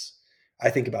apps.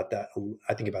 I think about that.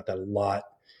 I think about that a lot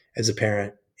as a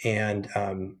parent and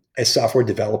as software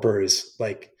developers.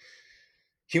 Like,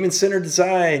 human-centered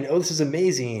design. Oh, this is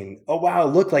amazing. Oh, wow.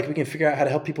 Look, like we can figure out how to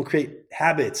help people create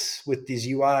habits with these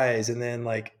UIs. And then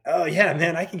like, oh yeah,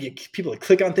 man, I can get people to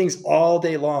click on things all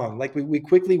day long. Like we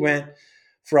quickly went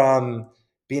from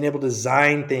being able to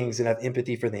design things and have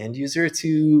empathy for the end user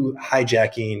to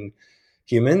hijacking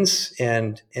humans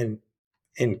and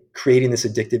creating this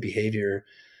addictive behavior.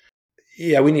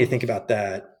 Yeah, we need to think about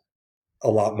that a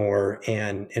lot more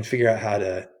and figure out how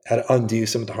to undo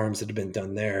some of the harms that have been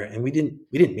done there. And we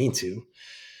didn't mean to.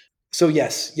 So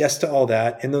yes to all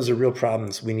that. And those are real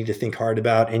problems we need to think hard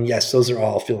about. And yes, those are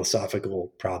all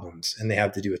philosophical problems and they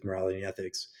have to do with morality and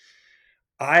ethics.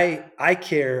 I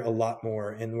care a lot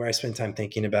more, and where I spend time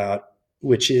thinking about,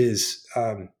 which is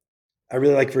I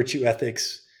really like virtue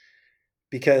ethics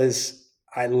because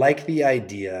I like the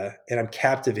idea and I'm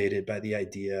captivated by the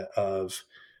idea of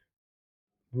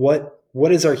what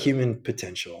is our human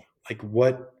potential? Like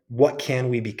what can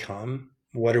we become?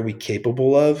 What are we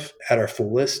capable of at our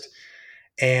fullest?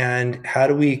 And how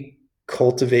do we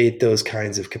cultivate those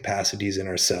kinds of capacities in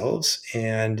ourselves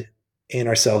and in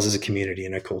ourselves as a community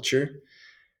and a culture.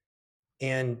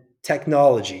 And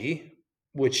technology,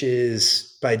 which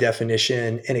is by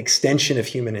definition an extension of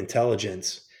human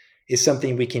intelligence, is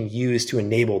something we can use to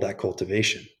enable that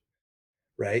cultivation,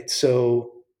 right?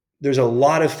 So there's a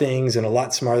lot of things, and a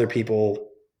lot smarter people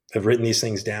have written these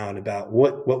things down about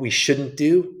what we shouldn't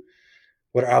do,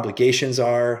 what our obligations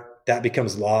are. That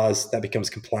becomes laws, that becomes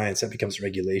compliance, that becomes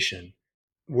regulation.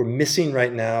 We're missing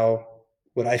right now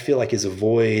what I feel like is a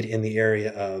void in the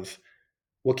area of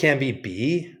what can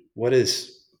be. What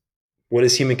does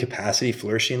human capacity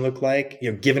flourishing look like?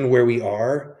 Given where we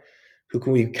are, who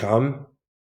can we become?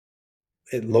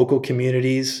 At local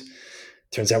communities,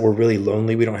 turns out we're really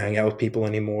lonely. We don't hang out with people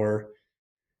anymore.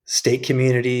 State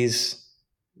communities,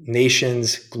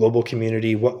 nations, global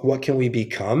community. What can we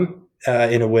become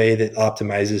in a way that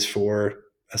optimizes for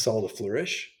us all to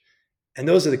flourish? And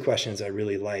those are the questions I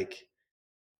really like.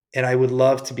 And I would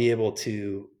love to be able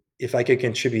to, if I could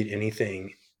contribute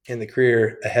anything in the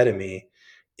career ahead of me,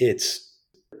 it's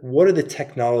what are the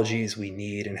technologies we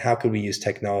need and how could we use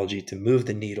technology to move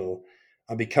the needle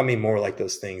on becoming more like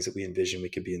those things that we envision we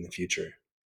could be in the future.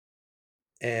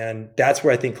 And that's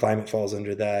where I think climate falls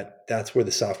under that. That's where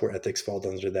the software ethics falls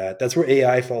under that. That's where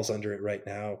AI falls under it right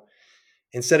now.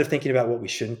 Instead of thinking about what we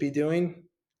shouldn't be doing,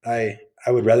 I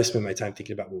would rather spend my time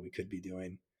thinking about what we could be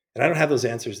doing. And I don't have those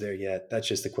answers there yet. That's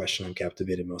just the question I'm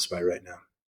captivated most by right now.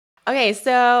 Okay,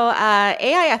 so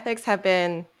AI ethics have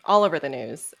been all over the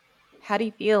news. How do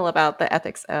you feel about the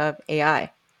ethics of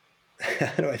AI?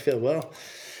 How do I feel? Well,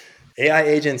 AI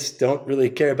agents don't really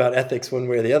care about ethics one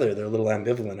way or the other. They're a little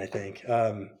ambivalent, I think.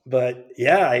 But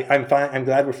yeah, I'm fine. I'm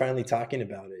glad we're finally talking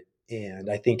about it, and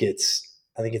I think it's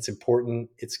important.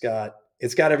 It's got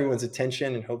everyone's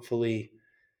attention, and hopefully,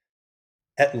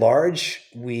 at large,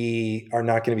 we are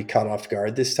not going to be caught off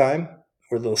guard this time.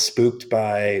 We're a little spooked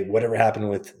by whatever happened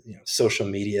with social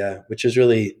media, which is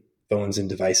really phones and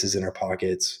devices in our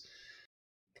pockets,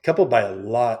 coupled by a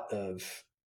lot of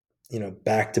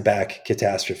back-to-back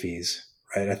catastrophes,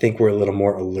 right? I think we're a little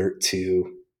more alert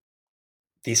to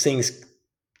these things.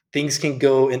 Things can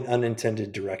go in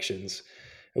unintended directions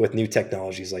with new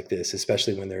technologies like this,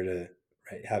 especially when they're to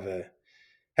have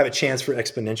a chance for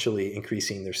exponentially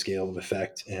increasing their scale of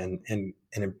effect and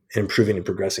improving and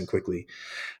progressing quickly.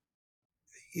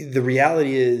 The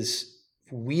reality is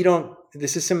we don't.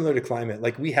 This is similar to climate.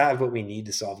 Like, we have what we need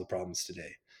to solve the problems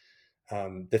today.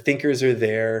 The thinkers are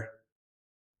there.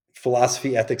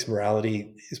 Philosophy, ethics,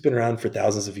 morality has been around for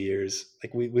thousands of years.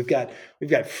 Like, we've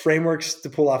got frameworks to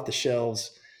pull off the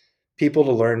shelves, people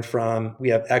to learn from. We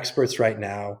have experts right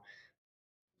now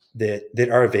that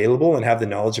are available and have the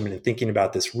knowledge and been thinking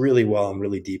about this really well and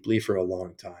really deeply for a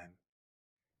long time.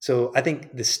 So I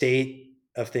think the state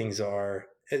of things are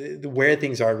where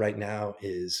things are right now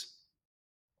is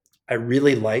I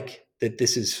really like that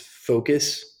this is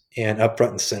focus and upfront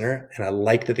and center. And I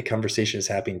like that the conversation is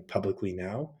happening publicly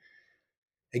now.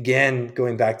 Again,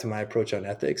 going back to my approach on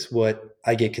ethics, what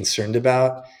I get concerned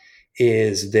about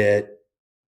is that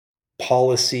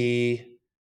policy,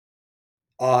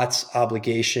 oughts,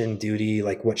 obligation, duty,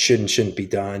 like what should and shouldn't be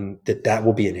done, that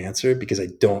will be an answer, because I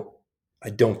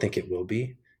don't think it will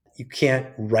be. You can't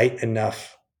write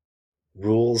enough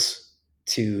rules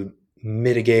to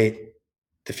mitigate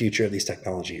the future of these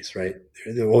technologies, right?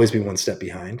 There'll always be one step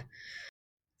behind.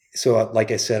 So like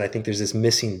I said, I think there's this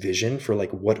missing vision for like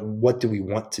what do we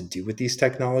want to do with these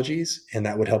technologies, and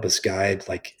that would help us guide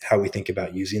like how we think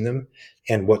about using them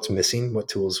and what's missing, what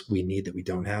tools we need that we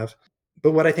don't have.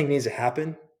 But what I think needs to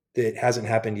happen that hasn't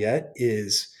happened yet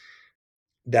is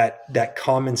that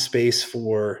common space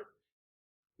for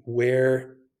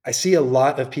where I see a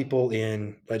lot of people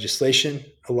in legislation,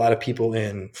 a lot of people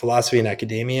in philosophy and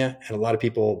academia, and a lot of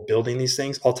people building these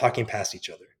things all talking past each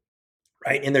other,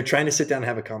 right? And they're trying to sit down and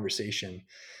have a conversation.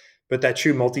 But that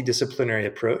true multidisciplinary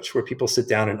approach where people sit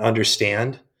down and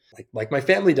understand, like my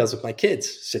family does with my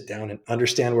kids, sit down and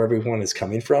understand where everyone is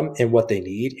coming from and what they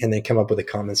need, and then come up with a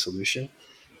common solution.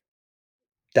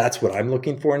 That's what I'm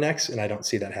looking for next, and I don't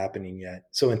see that happening yet.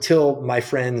 So until my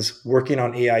friends working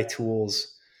on AI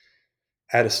tools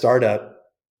at a startup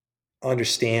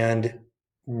understand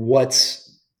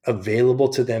what's available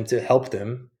to them to help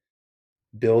them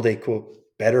build a quote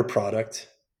better product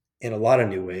in a lot of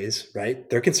new ways, right?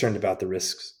 They're concerned about the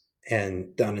risks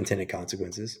and the unintended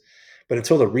consequences. But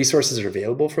until the resources are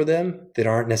available for them that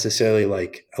aren't necessarily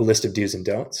like a list of do's and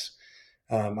don'ts,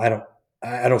 I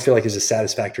don't feel like there's a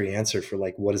satisfactory answer for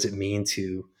like what does it mean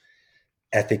to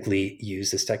ethically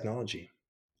use this technology.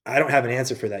 I don't have an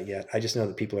answer for that yet. I just know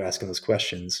that people are asking those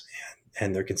questions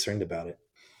and they're concerned about it.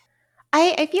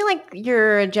 I feel like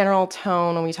your general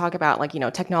tone when we talk about like,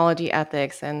 technology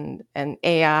ethics and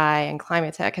AI and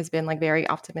climate tech has been like very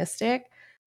optimistic.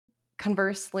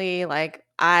 Conversely, like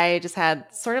I just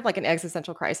had sort of like an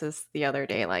existential crisis the other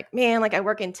day. Like, man, like I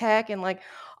work in tech and like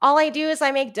all I do is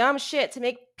I make dumb shit to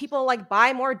make people like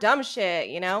buy more dumb shit?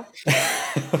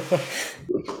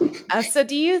 So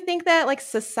do you think that like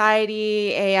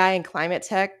society, AI, and climate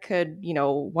tech could,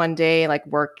 one day like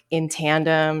work in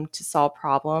tandem to solve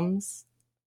problems?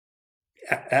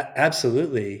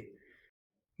 Absolutely.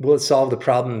 Will it solve the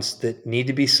problems that need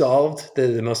to be solved?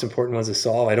 The most important ones to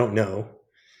solve? I don't know.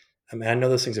 I mean, I know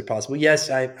those things are possible. Yes,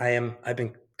 I am. I've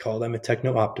been called. I'm a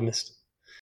techno optimist.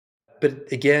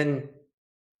 But again,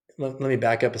 let me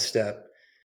back up a step.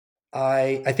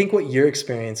 I think what you're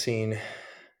experiencing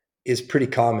is pretty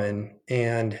common,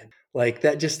 and like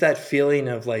that, just that feeling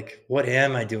of like, what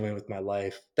am I doing with my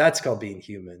life? That's called being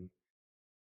human.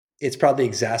 It's probably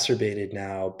exacerbated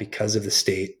now because of the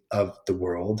state of the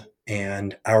world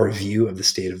and our view of the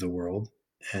state of the world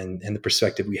and the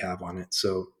perspective we have on it.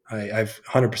 So I've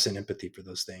 100% empathy for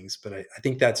those things, but I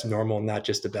think that's normal, not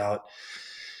just about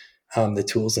the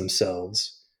tools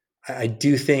themselves. I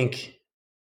do think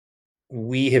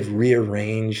we have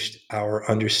rearranged our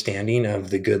understanding of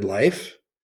the good life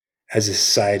as a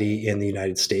society in the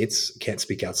United States. Can't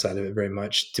speak outside of it very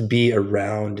much, to be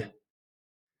around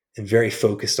and very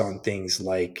focused on things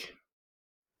like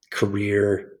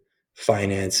career,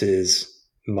 finances,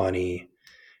 money.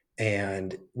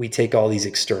 And we take all these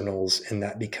externals, and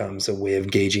that becomes a way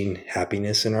of gauging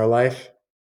happiness in our life.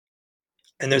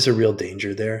 And there's a real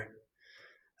danger there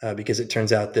because it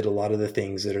turns out that a lot of the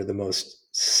things that are the most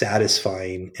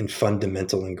satisfying and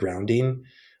fundamental and grounding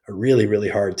are really, really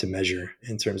hard to measure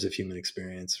in terms of human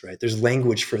experience, right? There's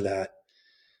language for that.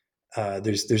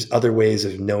 There's other ways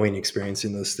of knowing,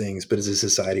 experiencing those things, but as a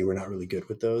society, we're not really good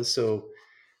with those. So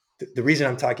the reason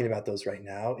I'm talking about those right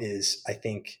now is I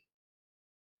think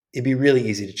it'd be really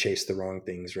easy to chase the wrong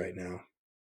things right now.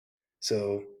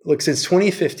 So look, since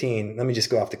 2015, let me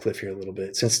just go off the cliff here a little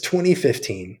bit. Since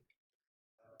 2015,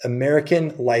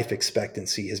 American life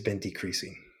expectancy has been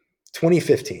decreasing.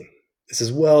 2015. This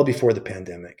is well before the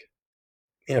pandemic.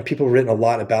 People have written a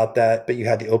lot about that, but you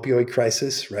had the opioid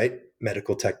crisis, right?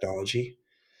 Medical technology.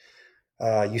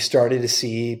 You started to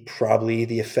see probably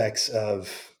the effects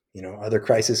of, other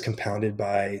crises compounded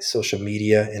by social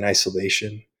media and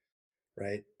isolation,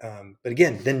 right? But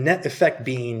again, the net effect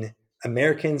being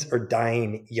Americans are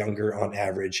dying younger on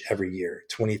average every year,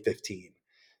 2015,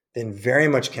 then very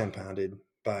much compounded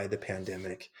by the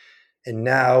pandemic. And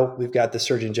now we've got the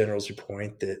Surgeon General's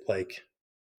report that like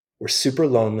we're super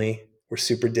lonely, we're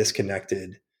super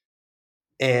disconnected,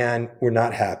 and we're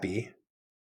not happy.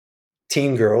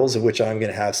 Teen girls, of which I'm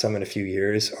going to have some in a few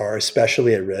years, are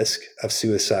especially at risk of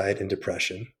suicide and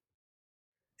depression.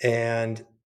 And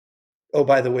oh,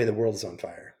 by the way, the world is on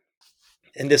fire.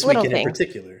 And this Little weekend in things.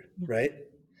 particular, right?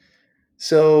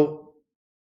 So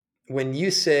when you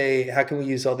say, how can we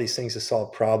use all these things to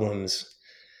solve problems?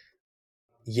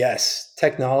 Yes,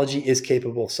 technology is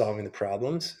capable of solving the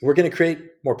problems. We're going to create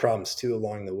more problems too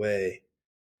along the way.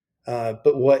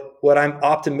 But what I'm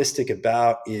optimistic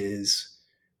about is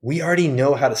we already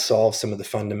know how to solve some of the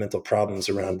fundamental problems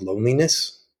around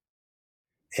loneliness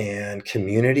and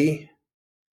community.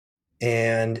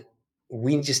 And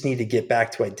we just need to get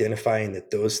back to identifying that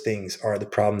those things are the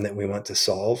problem that we want to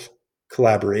solve,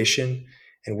 collaboration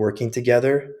and working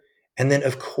together. And then,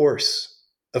 of course,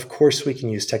 we can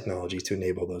use technology to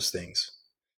enable those things.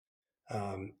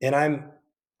 And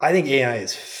I think AI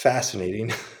is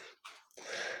fascinating,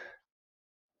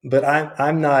 but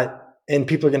I'm not, and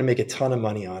people are going to make a ton of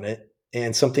money on it.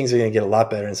 And some things are going to get a lot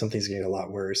better and some things are going to get a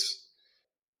lot worse.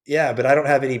 Yeah, but I don't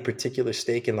have any particular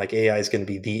stake in like AI is going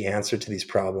to be the answer to these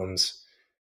problems.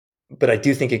 But I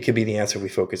do think it could be the answer if we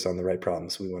focus on the right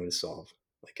problems we wanted to solve.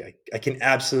 Like I can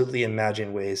absolutely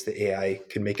imagine ways that AI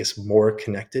could make us more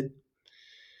connected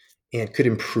and could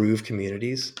improve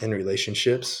communities and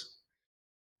relationships,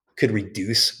 could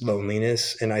reduce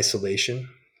loneliness and isolation.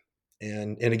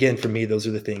 And again, for me, those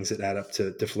are the things that add up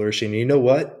to flourishing. And you know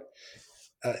what?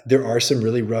 There are some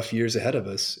really rough years ahead of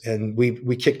us, and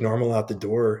we kicked normal out the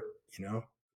door,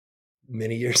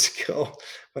 many years ago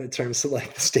when it comes to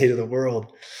like the state of the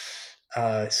world.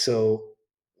 So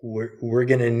we're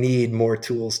going to need more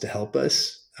tools to help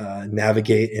us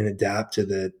navigate and adapt to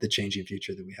the changing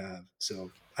future that we have.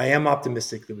 So I am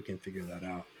optimistic that we can figure that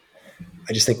out.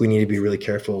 I just think we need to be really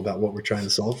careful about what we're trying to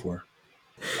solve for.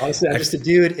 Honestly, I'm just a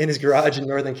dude in his garage in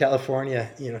Northern California,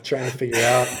 trying to figure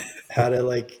out how to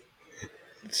like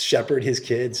shepherd his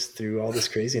kids through all this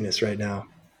craziness right now,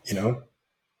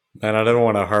 And I don't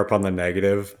want to harp on the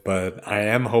negative, but I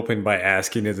am hoping by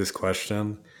asking you this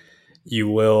question, you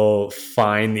will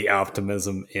find the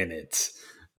optimism in it.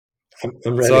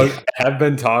 I'm ready. So I have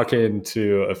been talking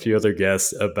to a few other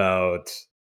guests about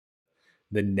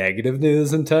the negative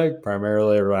news in tech,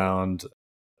 primarily around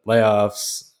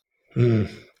layoffs. Hmm.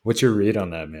 What's your read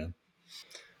on that, man?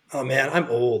 Oh man, I'm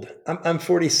old. I'm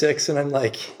 46, and I'm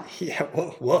like, yeah.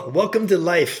 Well, welcome to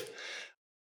life.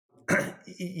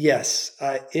 Yes,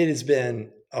 it has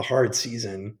been a hard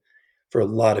season for a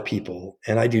lot of people,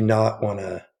 and I do not want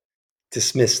to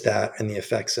dismiss that and the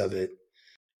effects of it.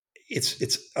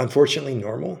 It's unfortunately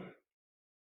normal.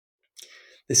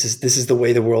 This is the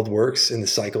way the world works and the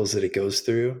cycles that it goes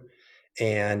through,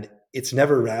 and it's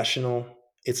never rational.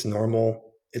 It's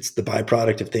normal. It's the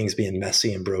byproduct of things being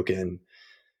messy and broken.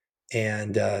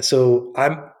 And so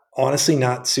I'm honestly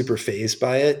not super phased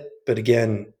by it. But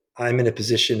again, I'm in a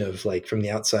position of like from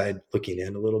the outside looking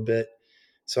in a little bit.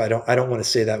 So I don't want to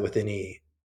say that with any.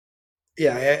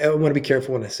 Yeah, I want to be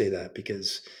careful when I say that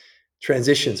because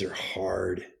transitions are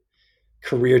hard.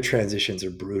 Career transitions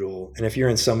are brutal. And if you're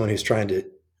in someone who's trying to,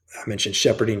 I mentioned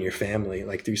shepherding your family,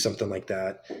 like through something like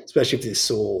that, especially if you're the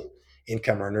sole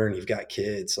income earner and you've got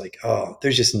kids, like, oh,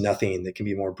 there's just nothing that can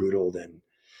be more brutal than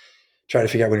trying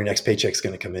to figure out when your next paycheck's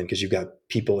going to come in because you've got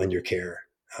people in your care.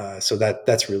 So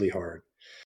that's really hard.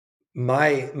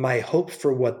 My hope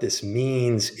for what this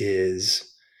means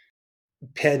is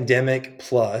pandemic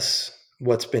plus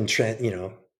what's been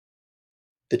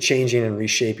the changing and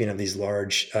reshaping of these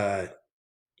large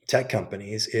tech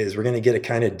companies is we're going to get a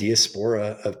kind of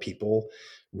diaspora of people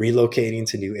relocating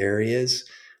to new areas,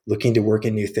 looking to work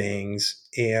in new things.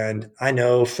 And I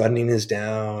know funding is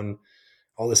down,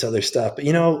 all this other stuff, but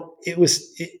it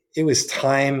was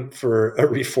time for a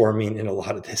reforming in a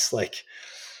lot of this. Like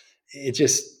it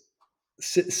just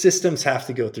systems have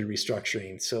to go through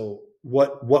restructuring. So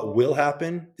what will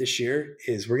happen this year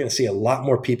is we're going to see a lot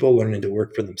more people learning to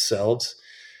work for themselves.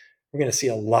 We're going to see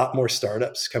a lot more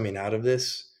startups coming out of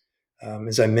this.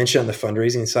 As I mentioned on the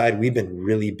fundraising side, we've been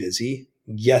really busy.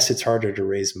 Yes, it's harder to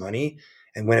raise money.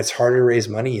 And when it's harder to raise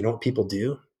money, you know what people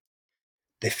do?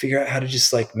 They figure out how to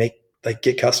just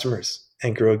get customers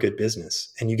and grow a good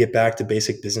business. And you get back to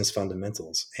basic business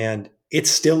fundamentals. And it's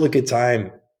still a good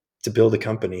time to build a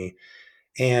company.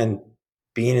 And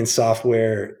being in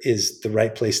software is the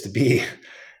right place to be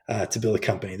to build a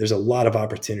company. There's a lot of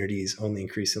opportunities, only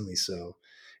increasingly so.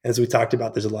 As we talked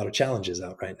about, there's a lot of challenges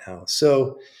out right now.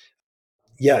 So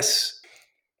yes.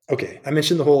 Okay. I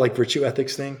mentioned the whole like virtue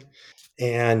ethics thing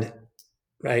and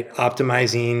right.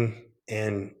 Optimizing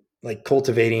and like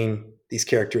cultivating these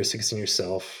characteristics in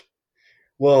yourself.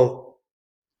 Well,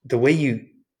 the way you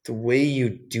the way you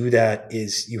do that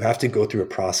is you have to go through a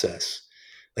process.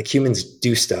 Like humans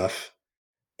do stuff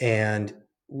and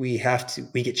we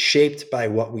get shaped by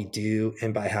what we do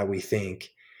and by how we think.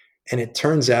 And it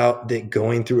turns out that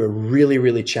going through a really,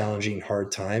 really challenging,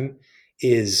 hard time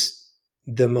is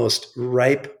the most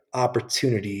ripe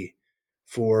opportunity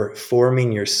for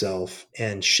forming yourself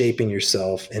and shaping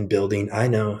yourself and building. I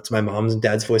know it's my mom's and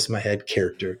dad's voice in my head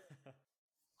character,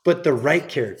 but the right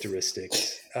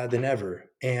characteristics than ever.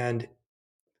 And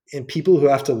people who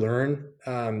have to learn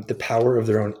the power of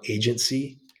their own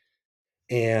agency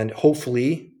and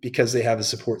hopefully because they have a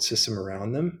support system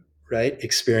around them, right,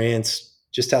 experience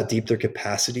just how deep their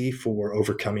capacity for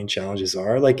overcoming challenges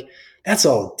are. Like that's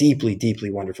all deeply,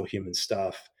 deeply wonderful human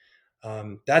stuff.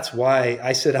 That's why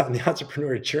I set out in the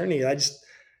entrepreneur journey.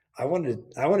 I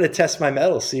wanted to test my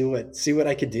mettle, see what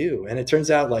I could do, and it turns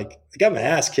out like I got my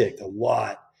ass kicked a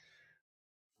lot.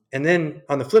 And then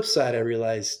on the flip side, I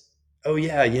realized, oh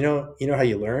yeah, you know how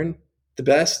you learn the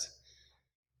best?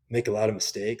 Make a lot of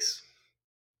mistakes.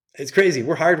 It's crazy.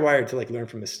 We're hardwired to like learn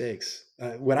from mistakes.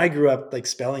 When I grew up, like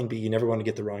spelling bee, you never want to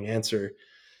get the wrong answer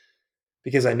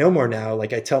because I know more now.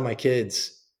 Like I tell my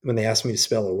kids when they ask me to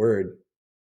spell a word,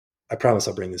 I promise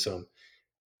I'll bring this home.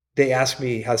 They ask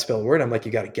me how to spell a word. I'm like,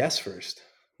 you got to guess first.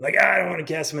 Like, I don't want to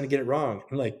guess. I'm going to get it wrong.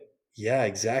 I'm like, yeah,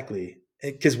 exactly.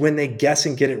 Because when they guess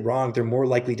and get it wrong, they're more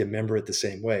likely to remember it the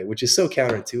same way, which is so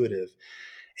counterintuitive.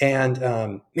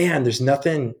 And man, there's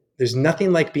nothing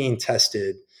like being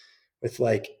tested with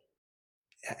like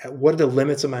what are the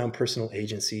limits of my own personal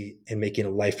agency and making a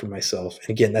life for myself.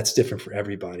 And again, that's different for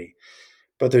everybody,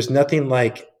 but there's nothing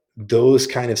like those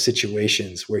kind of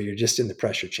situations where you're just in the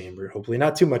pressure chamber, hopefully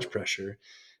not too much pressure,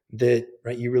 that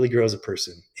right you really grow as a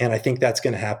person. And I think that's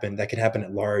going to happen. That can happen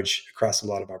at large across a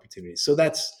lot of opportunities. So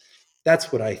that's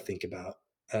what I think about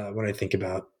when I think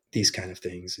about these kind of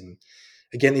things. And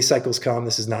again, these cycles come.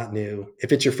 This is not new.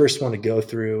 If it's your first one to go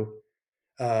through,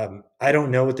 I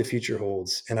don't know what the future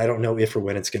holds, and I don't know if or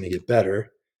when it's going to get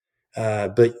better.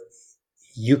 But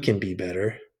you can be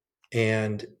better,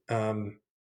 and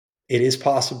it is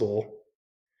possible.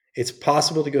 It's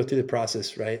possible to go through the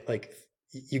process, right? Like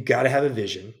you got to have a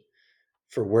vision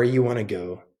for where you want to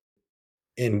go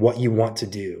and what you want to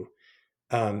do.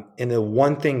 And the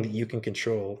one thing that you can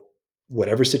control,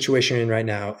 whatever situation you're in right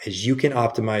now, is you can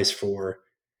optimize for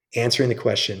answering the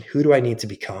question, who do I need to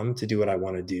become to do what I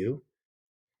want to do?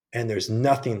 And there's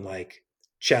nothing like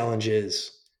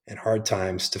challenges and hard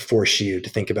times to force you to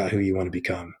think about who you want to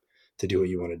become to do what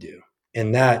you want to do.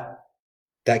 And that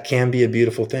can be a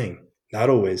beautiful thing. Not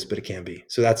always, but it can be.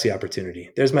 So that's the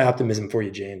opportunity. There's my optimism for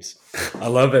you, James. I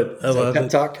love it. I love pep it.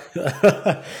 Talk.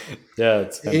 Yeah,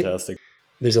 it's fantastic.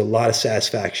 There's a lot of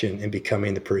satisfaction in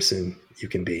becoming the person you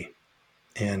can be.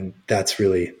 And that's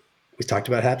really, we talked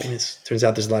about happiness. Turns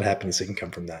out there's a lot of happiness that can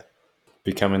come from that.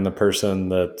 Becoming the person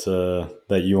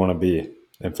that you want to be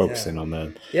and focusing on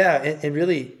that. Yeah. And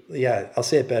really, I'll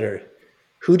say it better.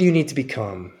 Who do you need to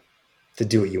become to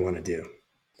do what you want to do?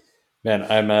 Man,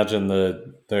 I imagine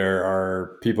that there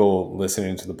are people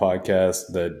listening to the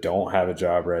podcast that don't have a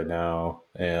job right now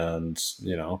and,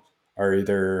 are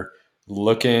either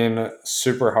looking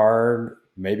super hard,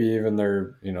 maybe even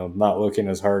they're, not looking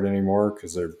as hard anymore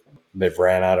because they've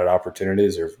ran out of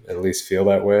opportunities or at least feel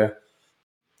that way.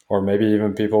 Or maybe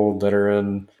even people that are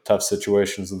in tough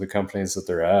situations with the companies that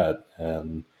they're at.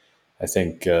 And I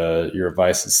think your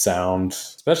advice is sound,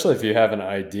 especially if you have an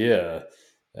idea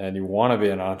and you want to be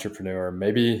an entrepreneur.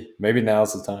 Maybe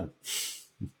now's the time.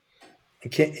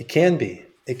 It can be.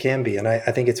 And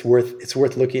I think it's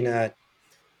worth looking at.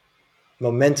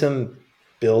 Momentum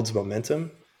builds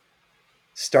momentum.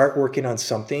 Start working on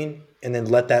something and then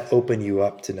let that open you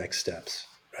up to next steps,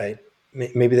 right?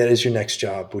 Maybe that is your next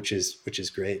job, which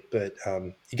is great, but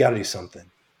you got to do something.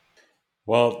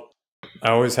 Well,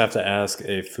 I always have to ask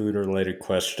a food related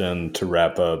question to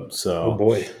wrap up. So, oh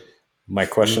boy, my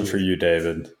question for you,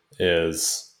 David,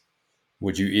 is: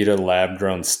 would you eat a lab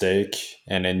grown steak?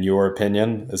 And in your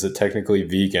opinion, is it technically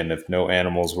vegan if no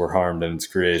animals were harmed in its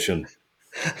creation?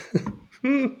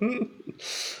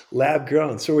 Lab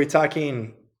grown. So are we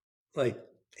talking like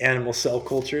animal cell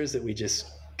cultures that we just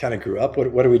kind of grew up?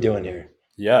 What are we doing here?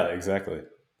 Yeah, exactly.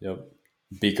 Yep.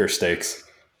 Beaker steaks.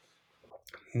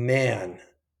 Man,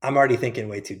 I'm already thinking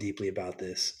way too deeply about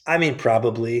this. I mean,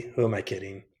 probably. Who am I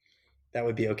kidding? That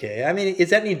would be okay. I mean,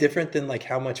 is that any different than like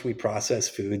how much we process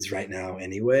foods right now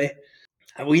anyway?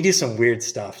 We do some weird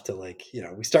stuff to like,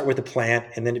 we start with a plant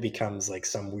and then it becomes like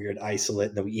some weird isolate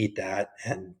and then we eat that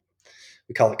and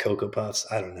we call it Cocoa Puffs.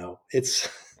 I don't know. It's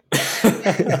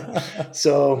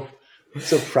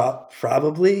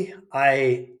probably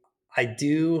I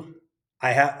do.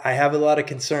 I have a lot of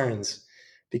concerns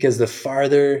because the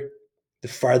farther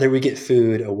we get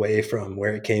food away from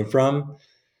where it came from,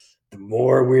 the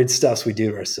more weird stuffs we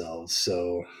do to ourselves.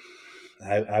 So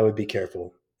I would be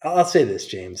careful. I'll say this,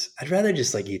 James. I'd rather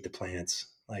just like eat the plants.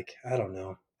 Like, I don't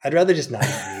know. I'd rather just not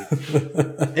eat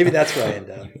meat. Maybe that's where I end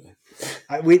up.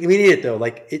 We need it though.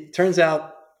 Like it turns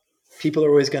out people are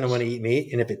always going to want to eat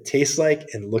meat. And if it tastes like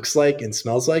and looks like and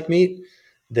smells like meat,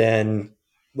 then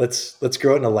let's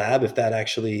grow it in a lab if that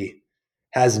actually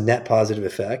has net positive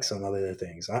effects on other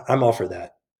things. I'm all for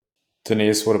that.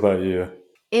 Denise, what about you?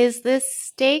 Is this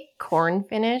steak corn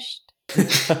finished?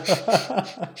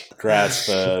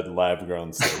 Grass-fed,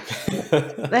 lab-grown steak.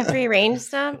 The free-range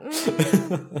stuff?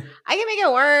 I can make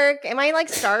it work. Am I like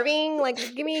starving? Like,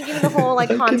 give me the whole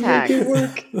like context. I can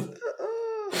make it work.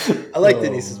 I like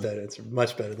Denise's better. It's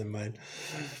much better than mine.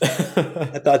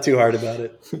 I thought too hard about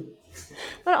it.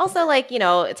 But also, like,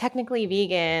 technically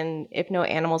vegan if no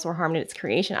animals were harmed in its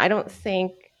creation. I don't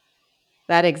think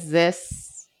that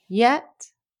exists yet.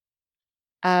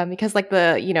 Because like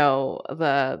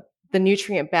the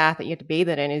nutrient bath that you have to bathe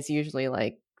it in is usually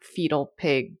like fetal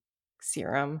pig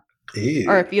serum. Ew.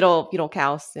 Or fetal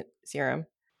cow serum.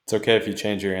 It's okay if you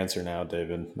change your answer now,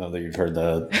 David, now that you've heard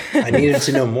that. I needed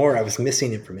to know more. I was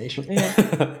missing information.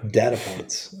 Yeah. Data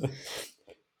points.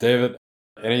 David,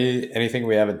 anything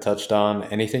we haven't touched on?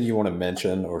 Anything you want to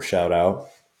mention or shout out?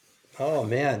 Oh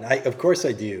man, of course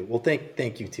I do. Well,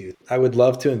 thank you too. I would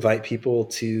love to invite people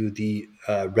to the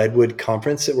Redwood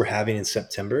conference that we're having in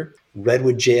September.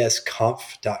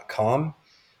 RedwoodJSconf.com.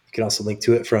 You can also link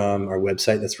to it from our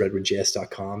website. That's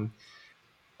redwoodjs.com.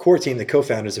 Core team, the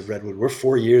co-founders of Redwood, we're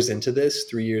 4 years into this,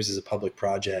 3 years as a public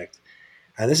project.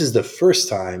 And this is the first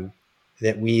time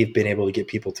that we've been able to get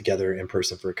people together in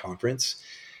person for a conference.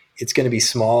 It's going to be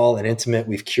small and intimate.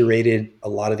 We've curated a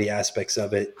lot of the aspects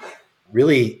of it,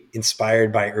 really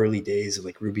inspired by early days of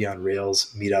like Ruby on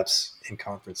Rails meetups and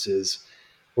conferences.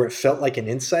 where it felt like an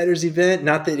insider's event.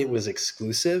 Not that it was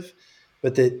exclusive,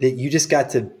 but that you just got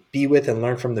to be with and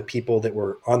learn from the people that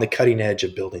were on the cutting edge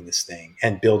of building this thing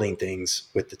and building things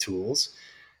with the tools.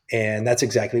 And that's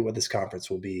exactly what this conference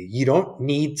will be. You don't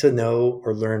need to know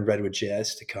or learn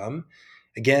RedwoodJS to come.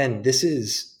 Again, this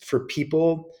is for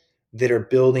people that are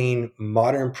building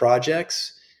modern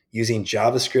projects using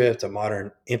JavaScript, a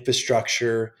modern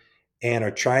infrastructure, and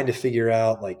are trying to figure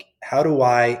out like, how do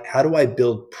I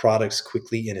build products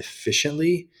quickly and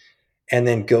efficiently and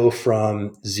then go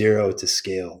from zero to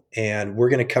scale. And we're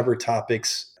going to cover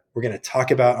topics. We're going to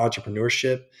talk about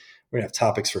entrepreneurship. We're going to have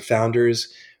topics for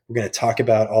founders. We're going to talk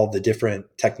about all the different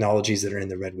technologies that are in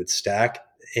the Redwood stack.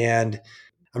 And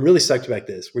I'm really psyched about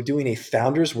this. We're doing a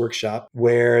founders workshop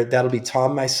where that'll be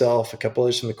Tom, myself, a couple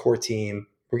others from the core team.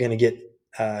 We're going to get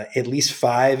at least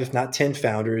 5, if not 10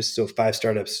 founders, so 5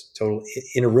 startups total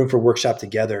in a room for workshop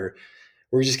together.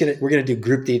 We're going to do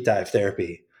group deep dive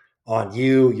therapy on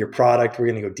you, your product. We're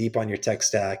going to go deep on your tech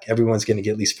stack. Everyone's going to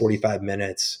get at least 45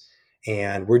 minutes.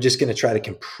 And we're just going to try to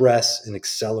compress and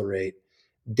accelerate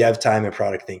dev time and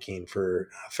product thinking for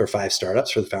 5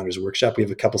 startups for the Founders Workshop. We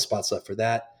have a couple spots left for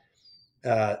that.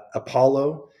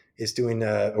 Apollo is doing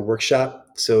a workshop.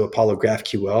 So Apollo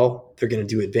GraphQL, they're going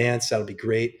to do advanced. That'll be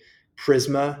great.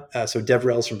 Prisma, so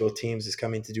DevRels from both teams is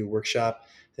coming to do a workshop.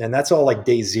 And that's all like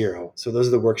day 0. So those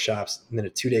are the workshops, and then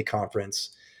a 2-day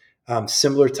conference.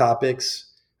 Similar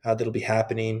topics that'll be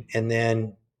happening. And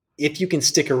then if you can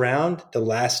stick around the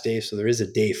last day, so there is a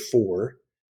day 4.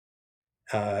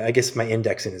 I guess my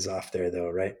indexing is off there though,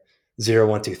 right? 0,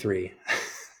 1, 2, 3.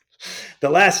 The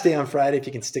last day on Friday, if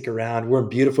you can stick around, we're in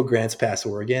beautiful Grants Pass,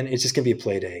 Oregon. It's just going to be a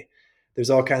play day.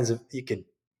 There's all kinds of, you could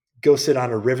go sit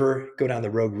on a river, go down the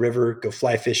Rogue River, go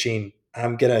fly fishing.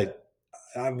 I'm going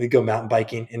to go mountain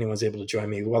biking. Anyone's able to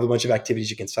join me. We'll have a bunch of activities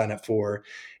you can sign up for.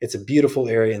 It's a beautiful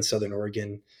area in Southern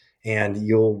Oregon, and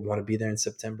you'll want to be there in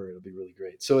September. It'll be really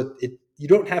great. So you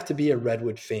don't have to be a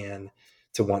Redwood fan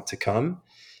to want to come.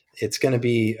 It's going to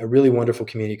be a really wonderful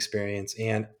community experience.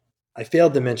 And I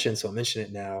failed to mention, so I'll mention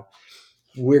it now.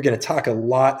 We're going to talk a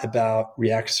lot about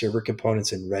React server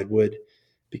components in Redwood,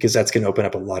 because that's going to open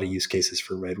up a lot of use cases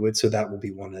for Redwood. So that will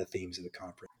be one of the themes of the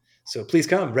conference. So please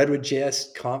come,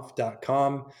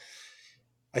 redwoodjsconf.com.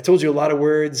 I told you a lot of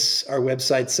words. Our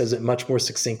website says it much more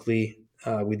succinctly.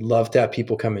 We'd love to have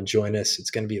people come and join us.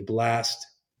 It's going to be a blast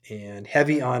and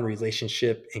heavy on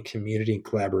relationship and community and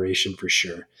collaboration for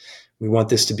sure. We want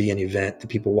this to be an event that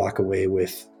people walk away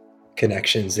with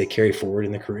connections they carry forward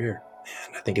in their career.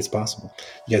 And I think it's possible.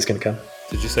 You guys going to come?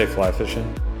 Did you say fly fishing?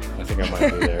 I think I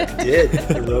might be there. I did.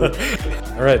 I wrote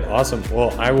it. All right, awesome.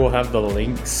 Well, I will have the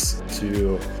links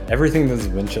to everything that's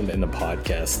mentioned in the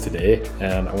podcast today.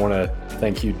 And I want to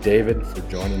thank you, David, for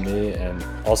joining me. And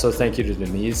also thank you to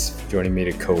Denise for joining me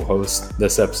to co-host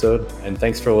this episode. And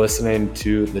thanks for listening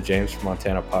to the James from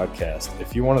Montana podcast.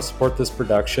 If you want to support this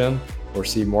production or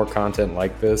see more content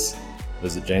like this,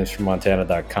 visit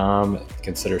jamesfrommontana.com.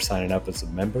 Consider signing up as a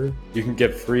member. You can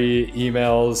get free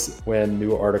emails when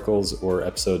new articles or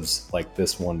episodes like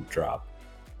this one drop.